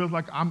feels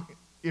like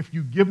if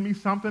you give me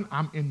something,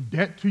 I'm in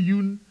debt to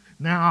you.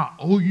 Now I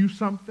owe you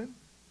something.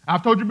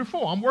 I've told you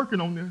before, I'm working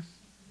on this.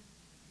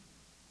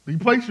 Be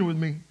patient with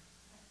me.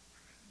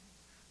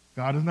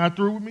 God is not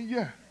through with me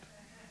yet.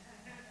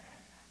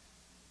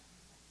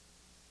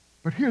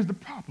 But here's the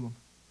problem.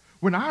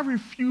 When I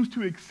refuse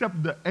to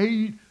accept the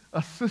aid,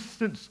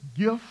 assistance,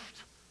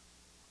 gift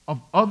of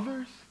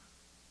others,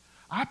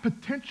 I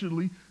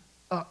potentially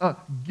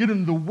get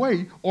in the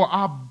way, or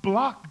I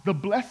block the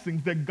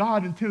blessings that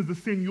God intends to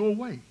send your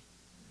way.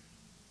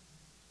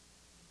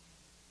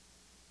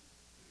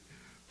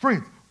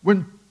 Friends,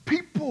 when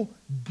people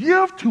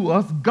give to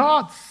us,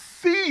 God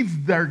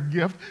sees their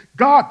gift,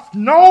 God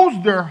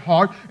knows their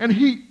heart, and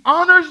He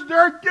honors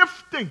their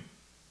gifting.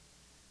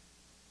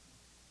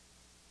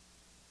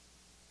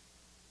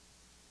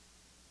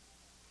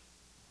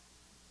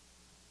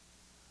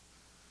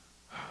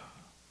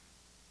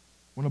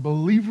 When a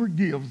believer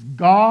gives,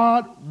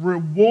 God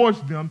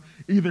rewards them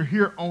either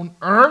here on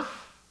earth.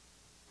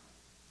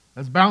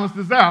 Let's balance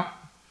this out,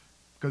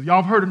 because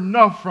y'all have heard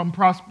enough from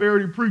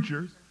prosperity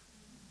preachers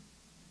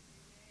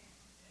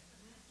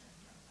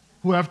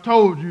who have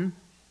told you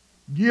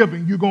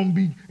giving you're going to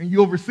be and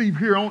you'll receive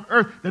here on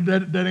earth.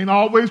 That ain't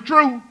always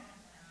true.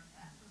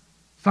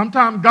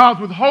 Sometimes God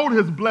withholds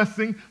His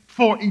blessing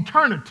for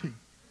eternity.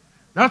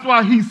 That's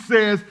why He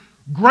says,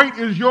 great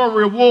is your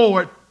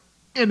reward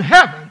in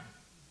heaven.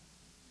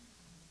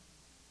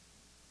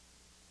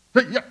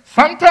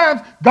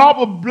 Sometimes God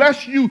will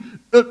bless you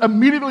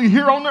immediately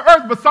here on the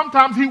earth, but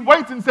sometimes He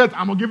waits and says,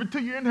 I'm going to give it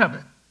to you in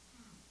heaven.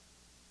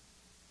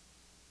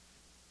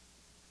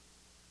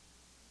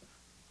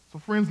 So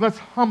friends, let's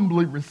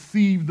humbly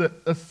receive the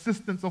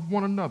assistance of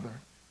one another,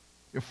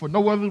 if for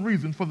no other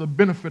reason, for the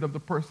benefit of the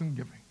person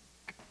giving.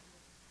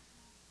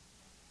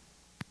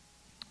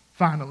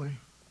 Finally,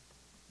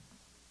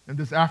 in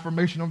this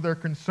affirmation of their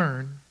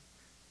concern,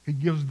 He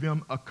gives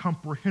them a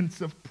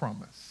comprehensive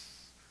promise.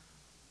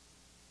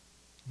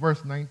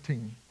 Verse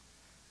 19,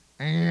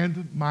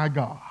 and my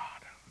God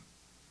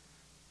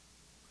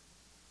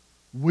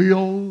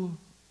will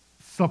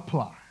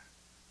supply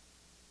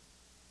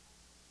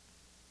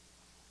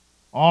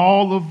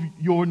all of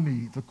your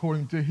needs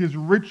according to His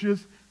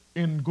riches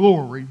in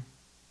glory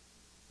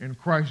in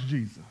Christ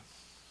Jesus.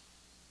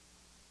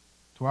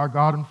 To our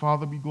God and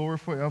Father be glory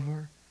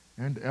forever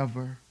and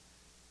ever.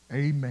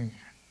 Amen.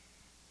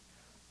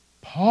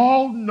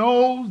 Paul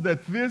knows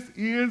that this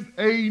is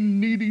a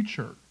needy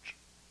church.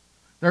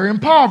 They're in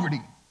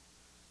poverty.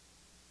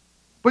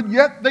 But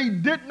yet they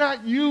did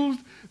not use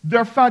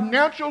their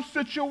financial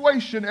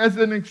situation as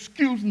an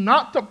excuse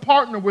not to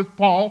partner with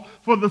Paul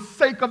for the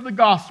sake of the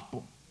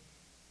gospel.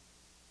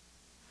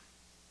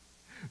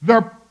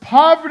 Their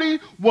poverty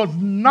was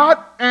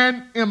not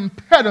an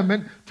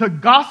impediment to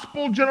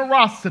gospel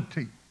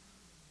generosity.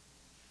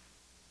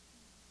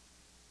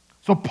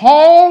 So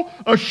Paul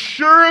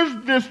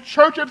assures this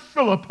church at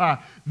Philippi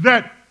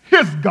that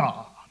his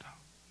God,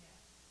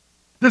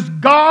 this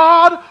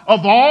God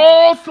of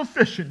all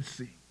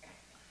sufficiency,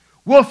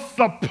 will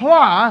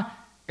supply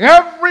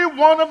every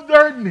one of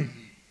their needs.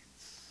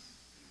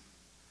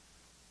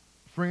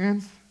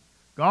 Friends,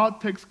 God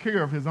takes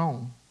care of His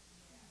own.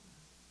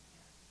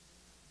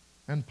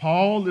 And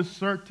Paul is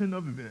certain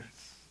of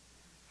this.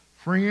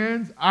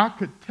 Friends, I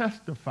could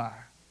testify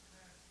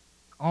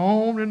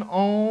on and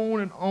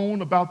on and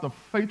on about the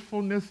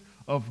faithfulness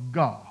of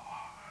God.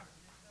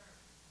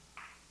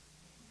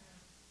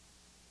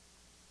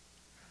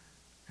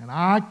 And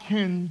I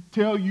can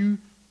tell you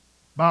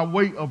by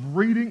way of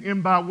reading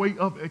and by way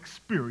of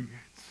experience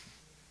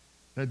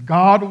that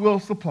God will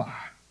supply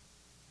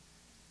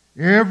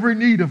every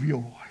need of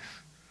yours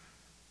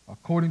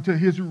according to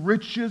His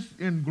riches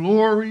in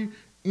glory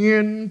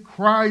in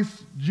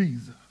Christ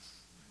Jesus.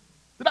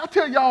 Did I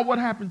tell y'all what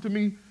happened to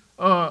me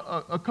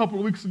a couple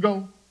of weeks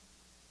ago?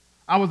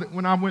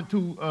 When I went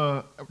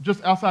to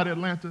just outside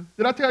Atlanta.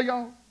 Did I tell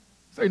y'all?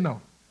 Say no.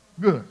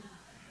 Good.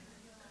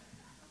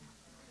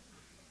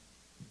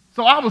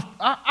 So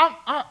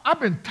I've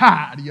been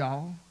tired,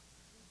 y'all.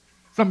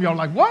 Some of y'all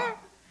like, what?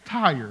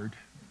 Tired.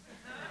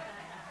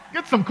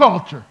 Get some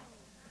culture.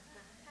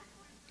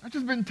 I've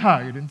just been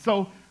tired. And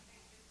so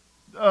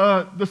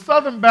the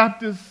Southern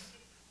Baptists,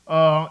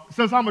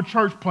 since I'm a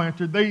church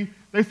planter, they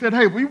said,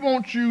 hey, we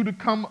want you to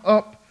come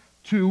up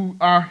to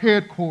our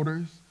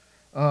headquarters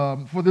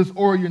for this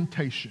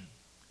orientation.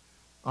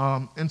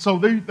 And so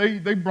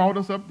they brought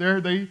us up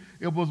there. They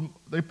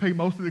paid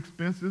most of the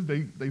expenses.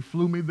 They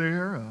flew me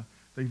there.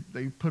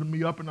 They put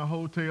me up in a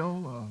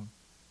hotel.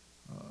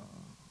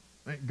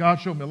 God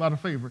showed me a lot of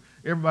favor.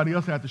 Everybody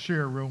else had to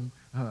share a room.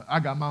 I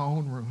got my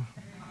own room.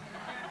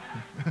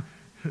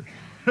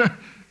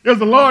 Is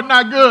the Lord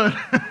not good?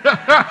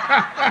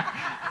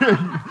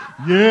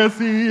 Yes,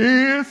 He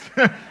is.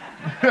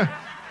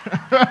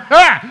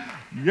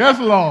 Yes,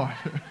 Lord.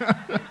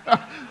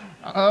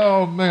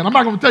 Oh, man. I'm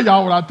not going to tell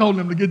y'all what I told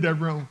them to get that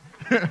room.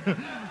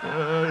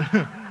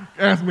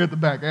 Ask me at the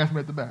back.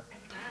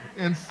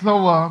 And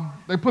so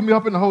they put me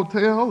up in the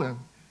hotel, and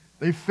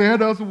they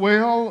fed us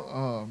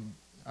well.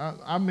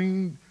 I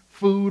mean,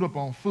 food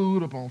upon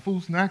food,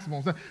 snacks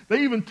upon snacks.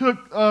 They even took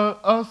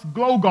us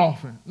glow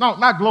golfing. No,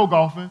 not glow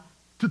golfing,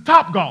 to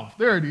Top Golf.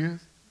 There it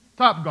is,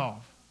 Top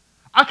Golf.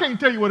 I can't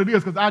tell you what it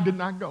is because I did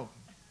not go.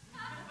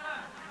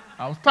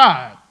 I was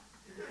tired.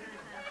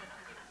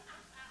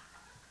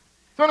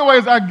 So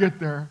anyways, I get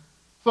there.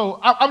 So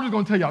I'm just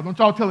going to tell y'all, don't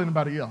y'all tell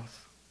anybody else.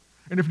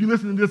 And if you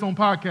listen to this on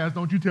podcast,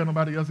 don't you tell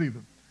nobody else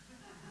either.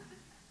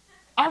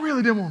 I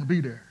really didn't want to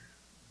be there.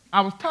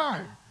 I was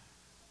tired.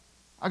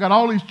 I got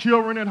all these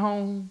children at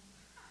home.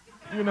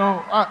 You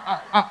know,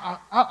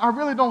 I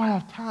really don't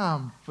have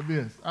time for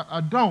this.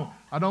 I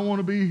don't want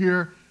to be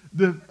here.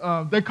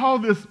 They call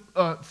this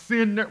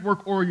Sin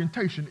Network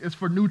orientation. It's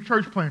for new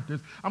church planters.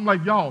 I'm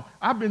like, y'all,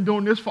 I've been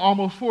doing this for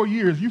almost 4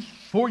 years. You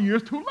 4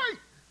 years too late.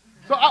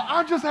 So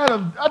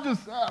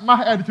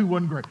my attitude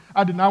wasn't great.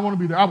 I did not want to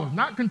be there. I was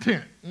not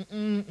content.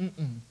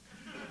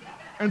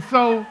 And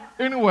so,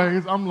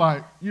 anyways, I'm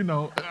like, you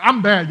know,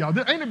 I'm bad, y'all.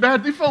 Ain't it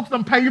bad? These folks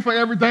done pay for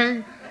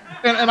everything.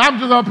 And I'm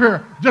just up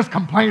here just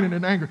complaining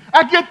and angry.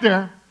 I get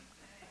there,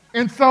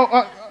 and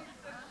so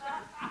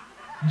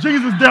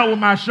Jesus dealt with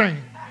my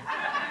shame.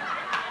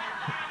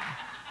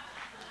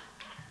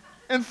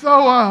 And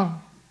so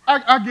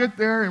I get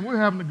there, and we're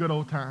having a good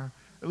old time.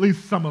 At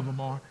least some of them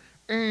are.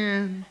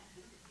 And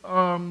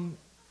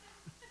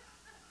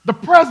the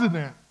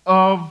president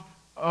of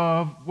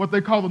what they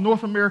call the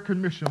North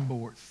American Mission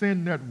Board,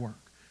 Sin Network,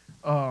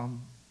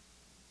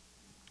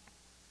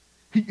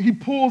 he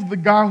pulls the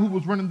guy who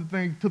was running the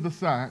thing to the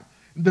side.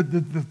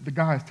 The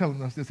guy is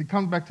telling us this. He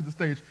comes back to the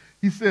stage.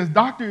 He says,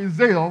 Dr.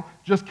 Ezell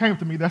just came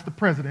to me. That's the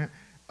president.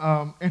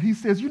 And he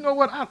says, you know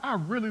what? I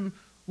really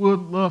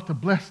would love to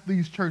bless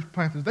these church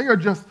planters. They are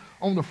just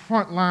on the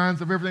front lines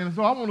of everything. And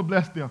so I want to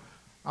bless them.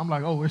 I'm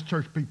like, oh, it's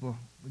church people.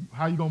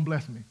 How you going to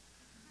bless me?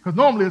 Because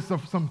normally it's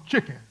some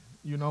chicken,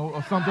 you know,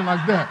 or something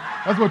like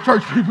that. That's what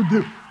church people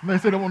do. When they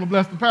say they want to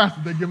bless the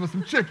pastor, they give us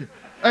some chicken.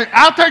 Hey,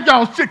 I'll take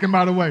y'all's chicken,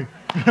 by the way.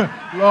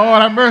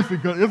 Lord have mercy,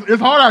 because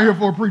it's hard out here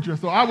for a preacher,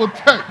 so I will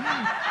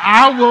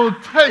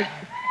take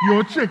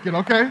your chicken,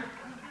 okay?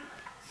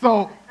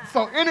 So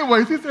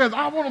anyways, he says,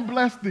 I want to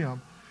bless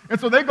them. And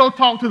so they go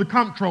talk to the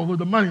comptroller,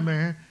 the money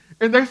man,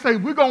 and they say,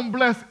 we're going to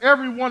bless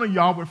every one of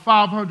y'all with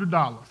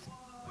 $500.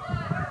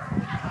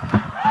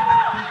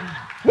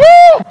 Woo!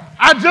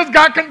 I just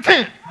got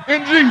content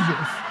in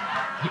Jesus.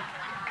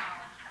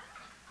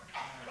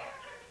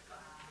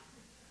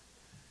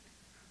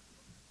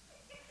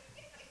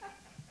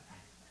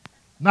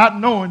 Not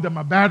knowing that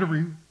my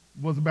battery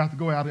was about to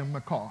go out in my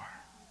car.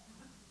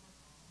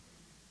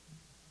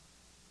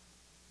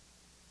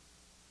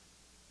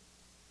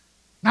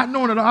 Not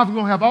knowing that I was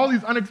going to have all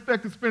these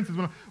unexpected expenses.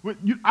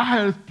 I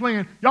had this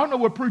plan. Y'all know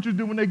what preachers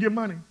do when they get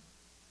money?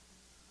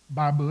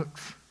 Buy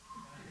books.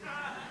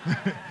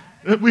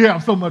 We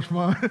have so much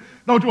fun.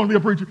 Don't you want to be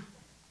a preacher?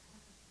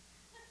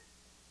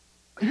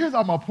 Here's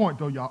my point,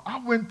 though, y'all. I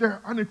went there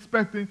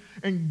unexpected,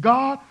 and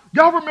God,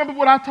 y'all remember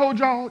what I told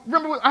y'all?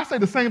 I say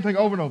the same thing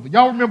over and over.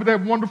 Y'all remember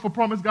that wonderful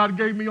promise God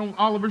gave me on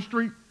Oliver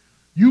Street?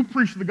 You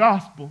preach the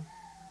gospel,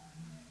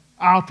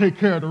 I'll take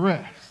care of the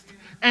rest.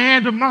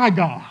 And my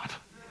God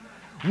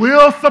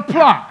will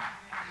supply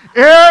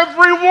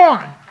every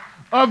one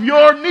of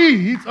your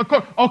needs.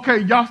 Okay,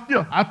 y'all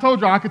still, I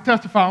told y'all I could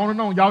testify on and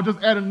on. Y'all just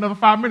added another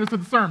 5 minutes to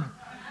the sermon.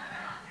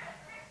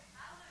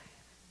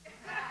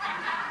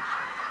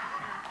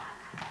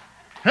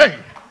 Hey,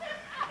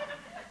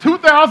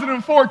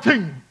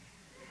 2014,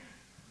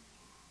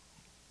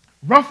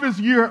 roughest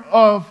year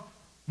of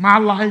my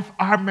life,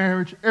 our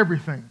marriage,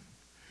 everything.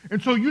 And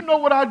so you know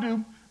what I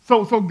do?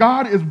 So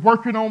God is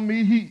working on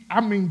me.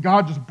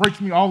 God just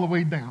breaks me all the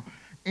way down.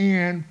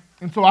 And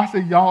so I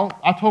said, y'all,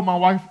 I told my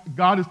wife,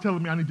 God is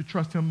telling me I need to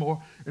trust him more.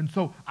 And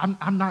so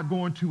I'm not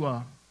going to,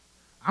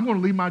 I'm going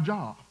to leave my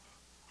job.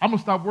 I'm going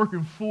to stop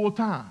working full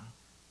time.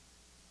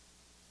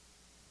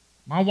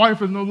 My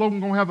wife is no longer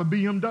going to have a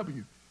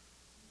BMW.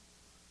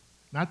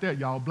 Not that,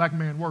 y'all, black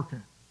man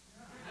working.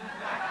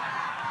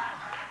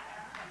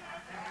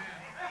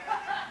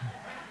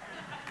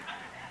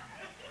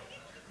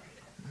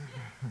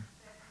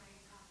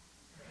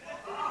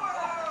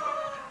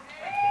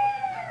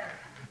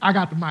 I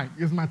got the mic.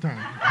 It's my turn.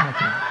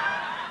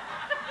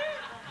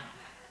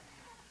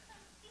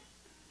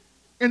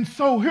 And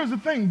so here's the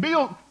thing.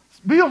 Bill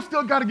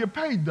still got to get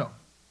paid, though.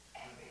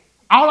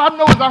 All I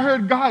know is I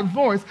heard God's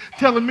voice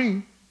telling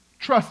me,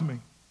 trust me.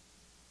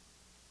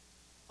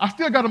 I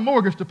still got a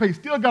mortgage to pay,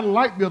 still got a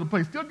light bill to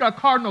pay, still got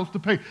car notes to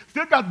pay,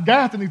 still got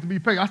gas that needs to be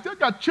paid. I still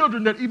got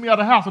children that eat me out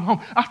of house and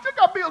home. I still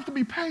got bills to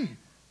be paid.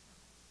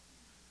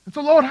 And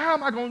so, Lord, how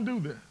am I going to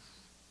do this?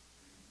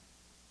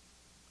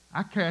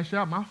 I cash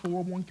out my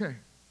 401k.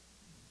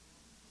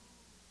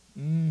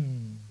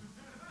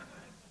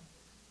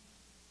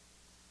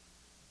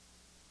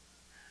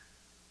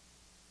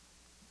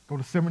 Go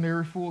to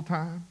seminary full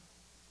time.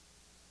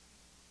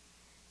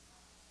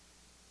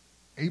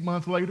 8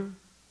 months later,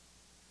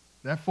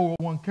 that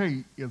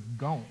 401k is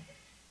gone.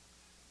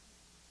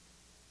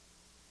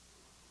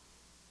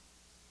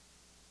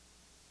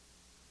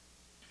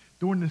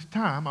 During this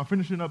time, I'm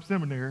finishing up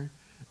seminary,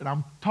 and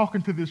I'm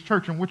talking to this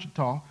church in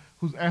Wichita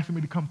who's asking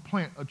me to come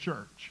plant a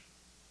church.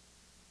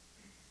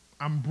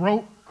 I'm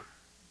broke.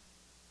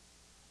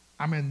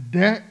 I'm in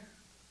debt.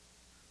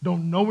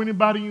 Don't know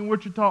anybody in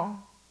Wichita.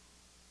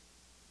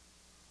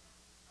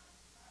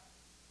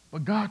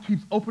 But God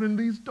keeps opening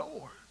these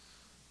doors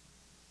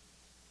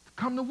to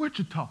come to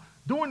Wichita.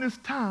 During this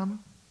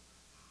time,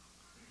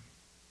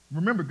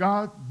 remember,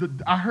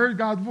 I heard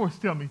God's voice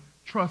tell me,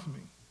 trust me.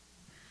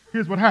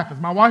 Here's what happens.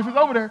 My wife is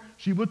over there.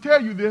 She will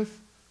tell you this.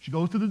 She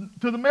goes to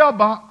the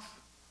mailbox.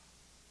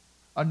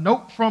 A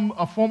note from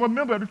a former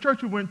member of the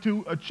church we went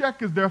to, a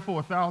check is there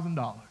for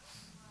 $1,000.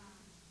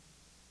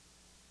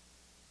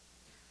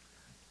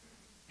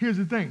 Here's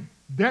the thing.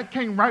 That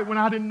came right when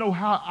I didn't know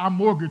how our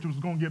mortgage was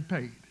going to get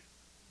paid.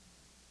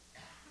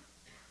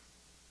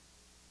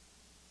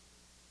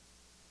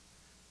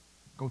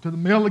 Go to the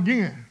mail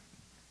again.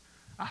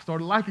 I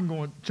started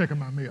liking checking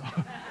my mail.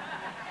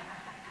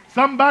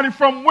 Somebody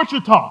from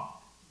Wichita,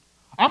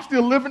 I'm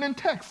still living in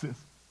Texas,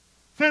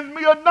 sends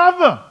me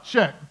another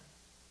check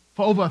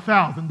for over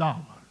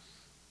 $1,000.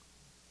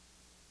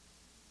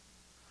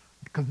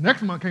 Because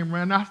next month came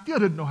around and I still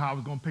didn't know how I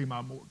was going to pay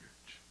my mortgage.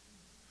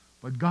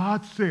 But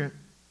God said,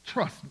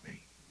 trust me.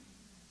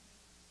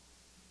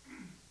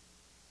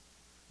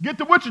 Get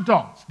to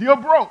Wichita, still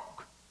broke.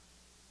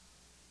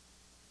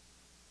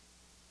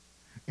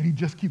 And he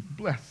just keeps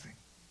blessing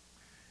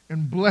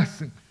and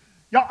blessing.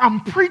 Y'all,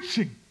 I'm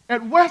preaching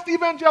at West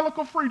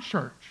Evangelical Free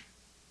Church.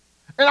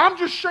 And I'm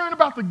just sharing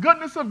about the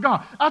goodness of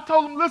God. I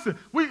told them, listen,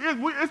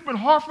 it's been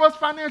hard for us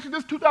financially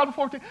this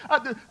 2014.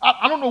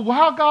 I don't know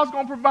how God's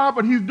going to provide,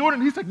 but he's doing it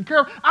and he's taking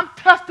care of it. I'm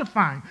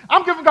testifying.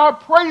 I'm giving God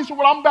praise for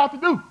what I'm about to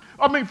do.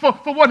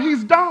 For what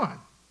he's done.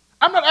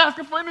 I'm not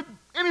asking for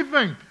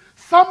anything.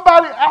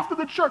 Somebody after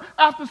the church,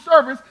 after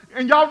service,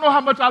 and y'all know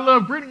how much I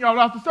love greeting y'all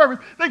after service,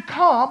 they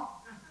come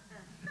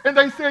and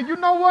they say, you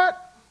know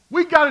what?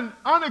 We got an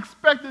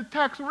unexpected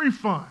tax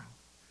refund.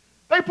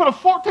 They put a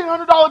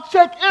 $1,400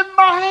 check in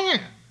my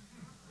hand.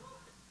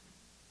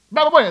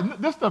 By the way,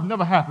 this stuff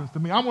never happens to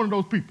me. I'm one of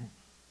those people.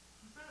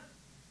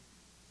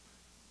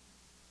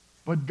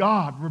 But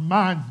God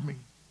reminds me.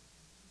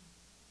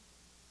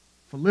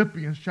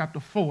 Philippians chapter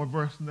 4,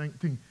 verse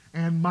 19.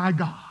 And my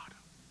God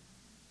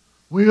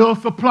will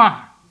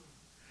supply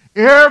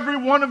every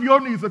one of your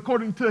needs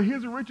according to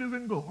his riches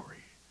and glory.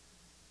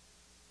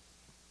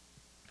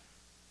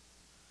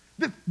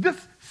 This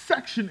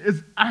section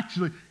is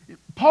actually,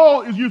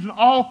 Paul is using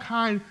all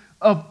kinds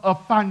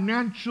of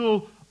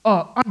financial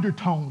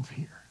undertones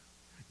here.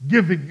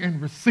 Giving and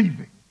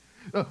receiving.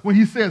 When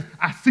he says,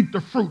 I seek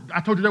the fruit,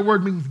 I told you that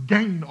word means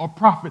gain or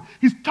profit.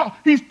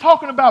 He's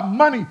talking about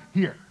money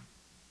here.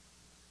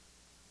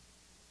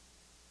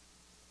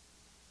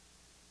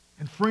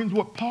 And friends,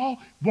 what Paul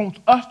wants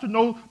us to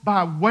know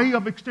by way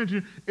of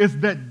extension is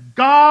that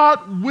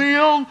God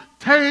will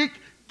take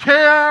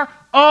care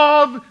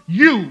of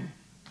you.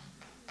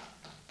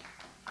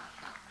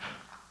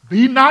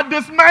 Be not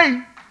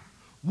dismayed.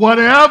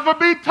 Whatever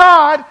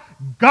betide,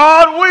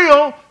 God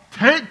will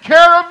take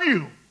care of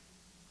you.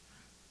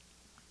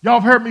 Y'all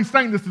have heard me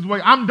sing this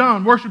way. I'm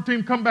done. Worship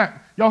team, come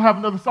back. Y'all have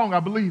another song, I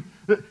believe.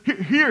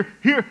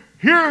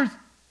 Here's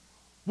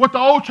what the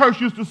old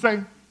church used to say.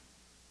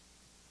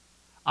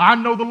 I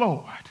know the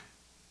Lord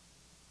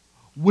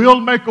will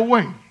make a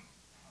way.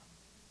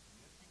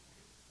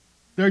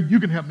 There, you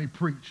can help me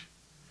preach.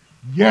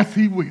 Yes,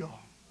 he will.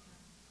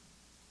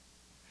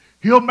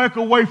 He'll make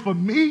a way for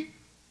me.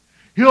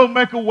 He'll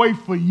make a way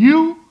for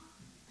you.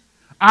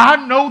 I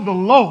know the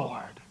Lord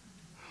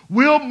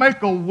will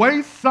make a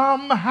way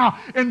somehow.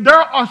 And there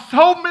are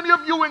so many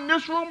of you in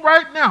this room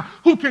right now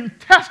who can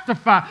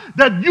testify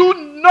that you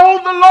know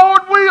the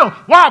Lord will.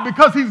 Why?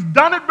 Because he's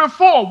done it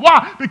before.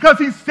 Why? Because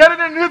he said it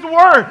in his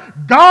word.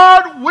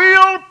 God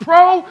will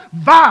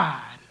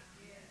provide.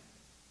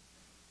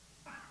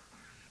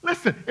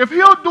 Listen, if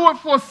he'll do it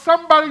for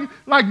somebody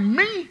like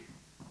me,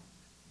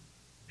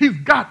 he's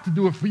got to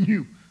do it for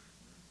you.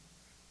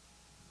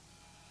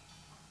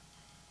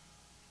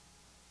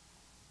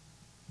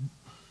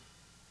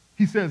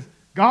 He says,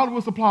 God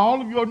will supply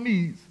all of your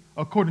needs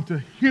according to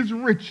his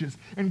riches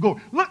and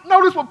glory. Look,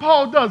 notice what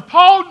Paul does.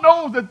 Paul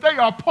knows that they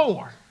are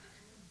poor.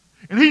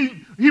 And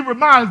he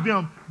reminds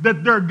them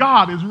that their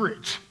God is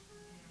rich.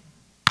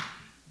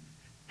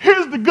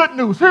 Here's the good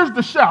news. Here's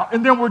the shout,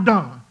 and then we're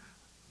done.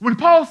 When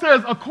Paul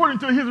says, according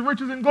to his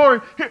riches and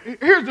glory,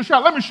 here's the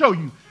shot. Let me show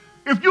you.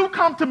 If you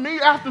come to me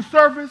after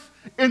service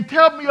and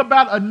tell me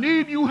about a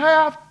need you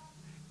have,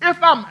 if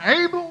I'm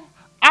able,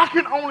 I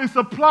can only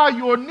supply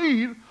your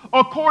need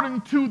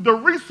according to the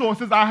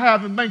resources I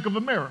have in Bank of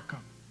America,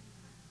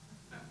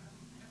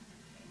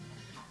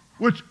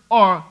 which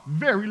are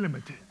very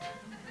limited.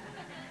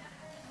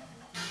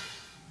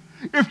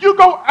 If you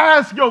go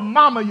ask your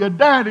mama, your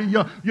daddy,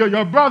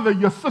 your brother,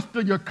 your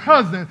sister, your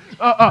cousin,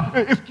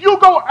 if you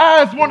go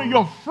ask one of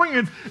your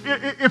friends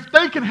if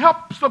they can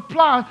help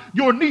supply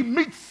your need,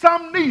 meet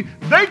some need,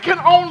 they can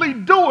only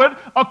do it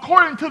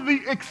according to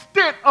the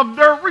extent of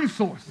their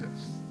resources.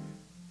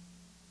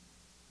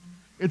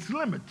 It's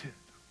limited.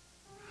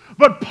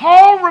 But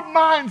Paul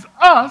reminds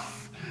us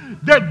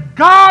that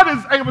God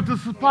is able to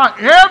supply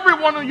every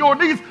one of your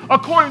needs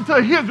according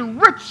to his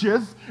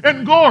riches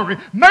and glory.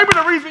 Maybe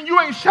the reason you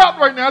ain't shouting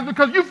right now is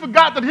because you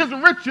forgot that his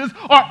riches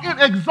are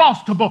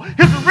inexhaustible.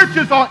 His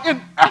riches are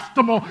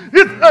inestimable.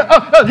 His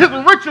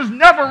riches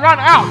never run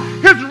out.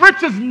 His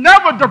riches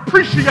never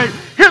depreciate.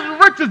 His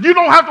riches, you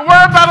don't have to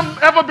worry about them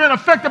ever being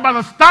affected by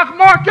the stock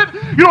market.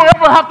 You don't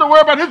ever have to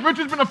worry about his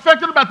riches being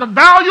affected by the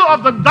value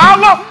of the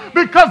dollar,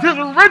 because his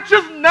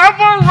riches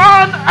never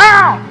run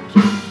out.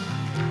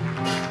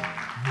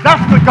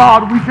 That's the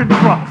God we can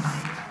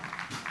trust.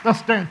 Let's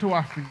stand to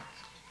our feet.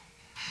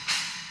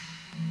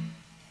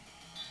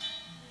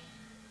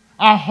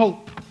 Our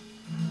hope,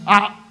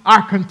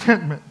 our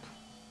contentment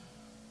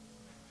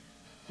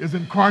is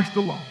in Christ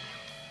alone.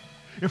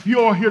 If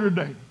you are here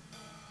today,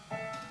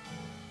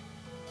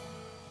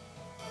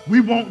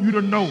 we want you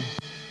to know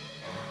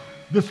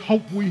this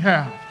hope we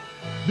have,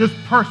 this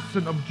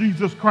person of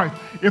Jesus Christ.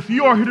 If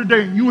you are here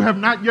today and you have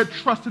not yet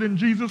trusted in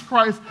Jesus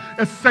Christ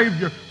as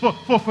Savior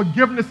for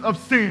forgiveness of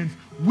sins,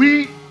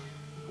 we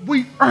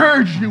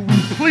urge you, we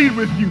plead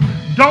with you,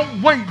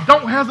 don't wait,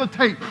 don't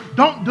hesitate,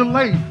 don't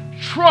delay.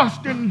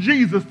 Trust in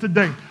Jesus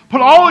today.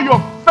 Put all your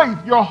faith,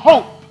 your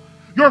hope,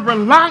 your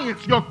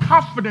reliance, your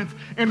confidence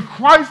in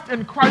Christ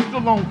and Christ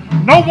alone.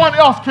 No one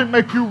else can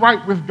make you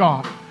right with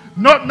God.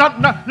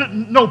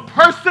 No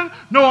person,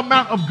 no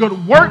amount of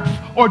good works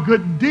or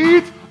good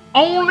deeds.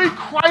 Only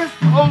Christ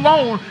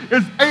alone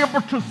is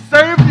able to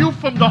save you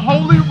from the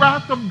holy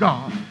wrath of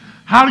God.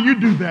 How do you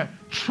do that?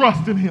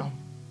 Trust in him.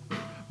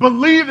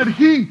 Believe that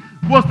he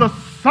was the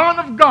Son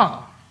of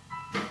God,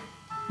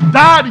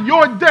 died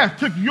your death,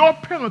 took your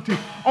penalty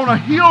on a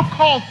hill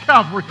called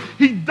Calvary.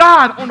 He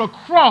died on a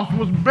cross,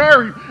 was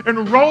buried,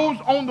 and rose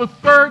on the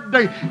third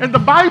day. And the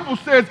Bible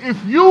says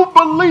if you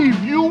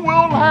believe, you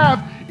will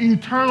have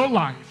eternal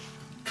life.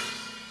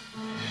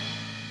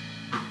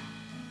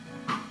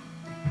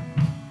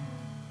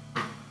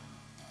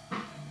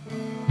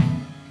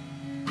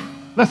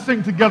 Let's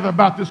sing together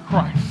about this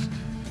Christ.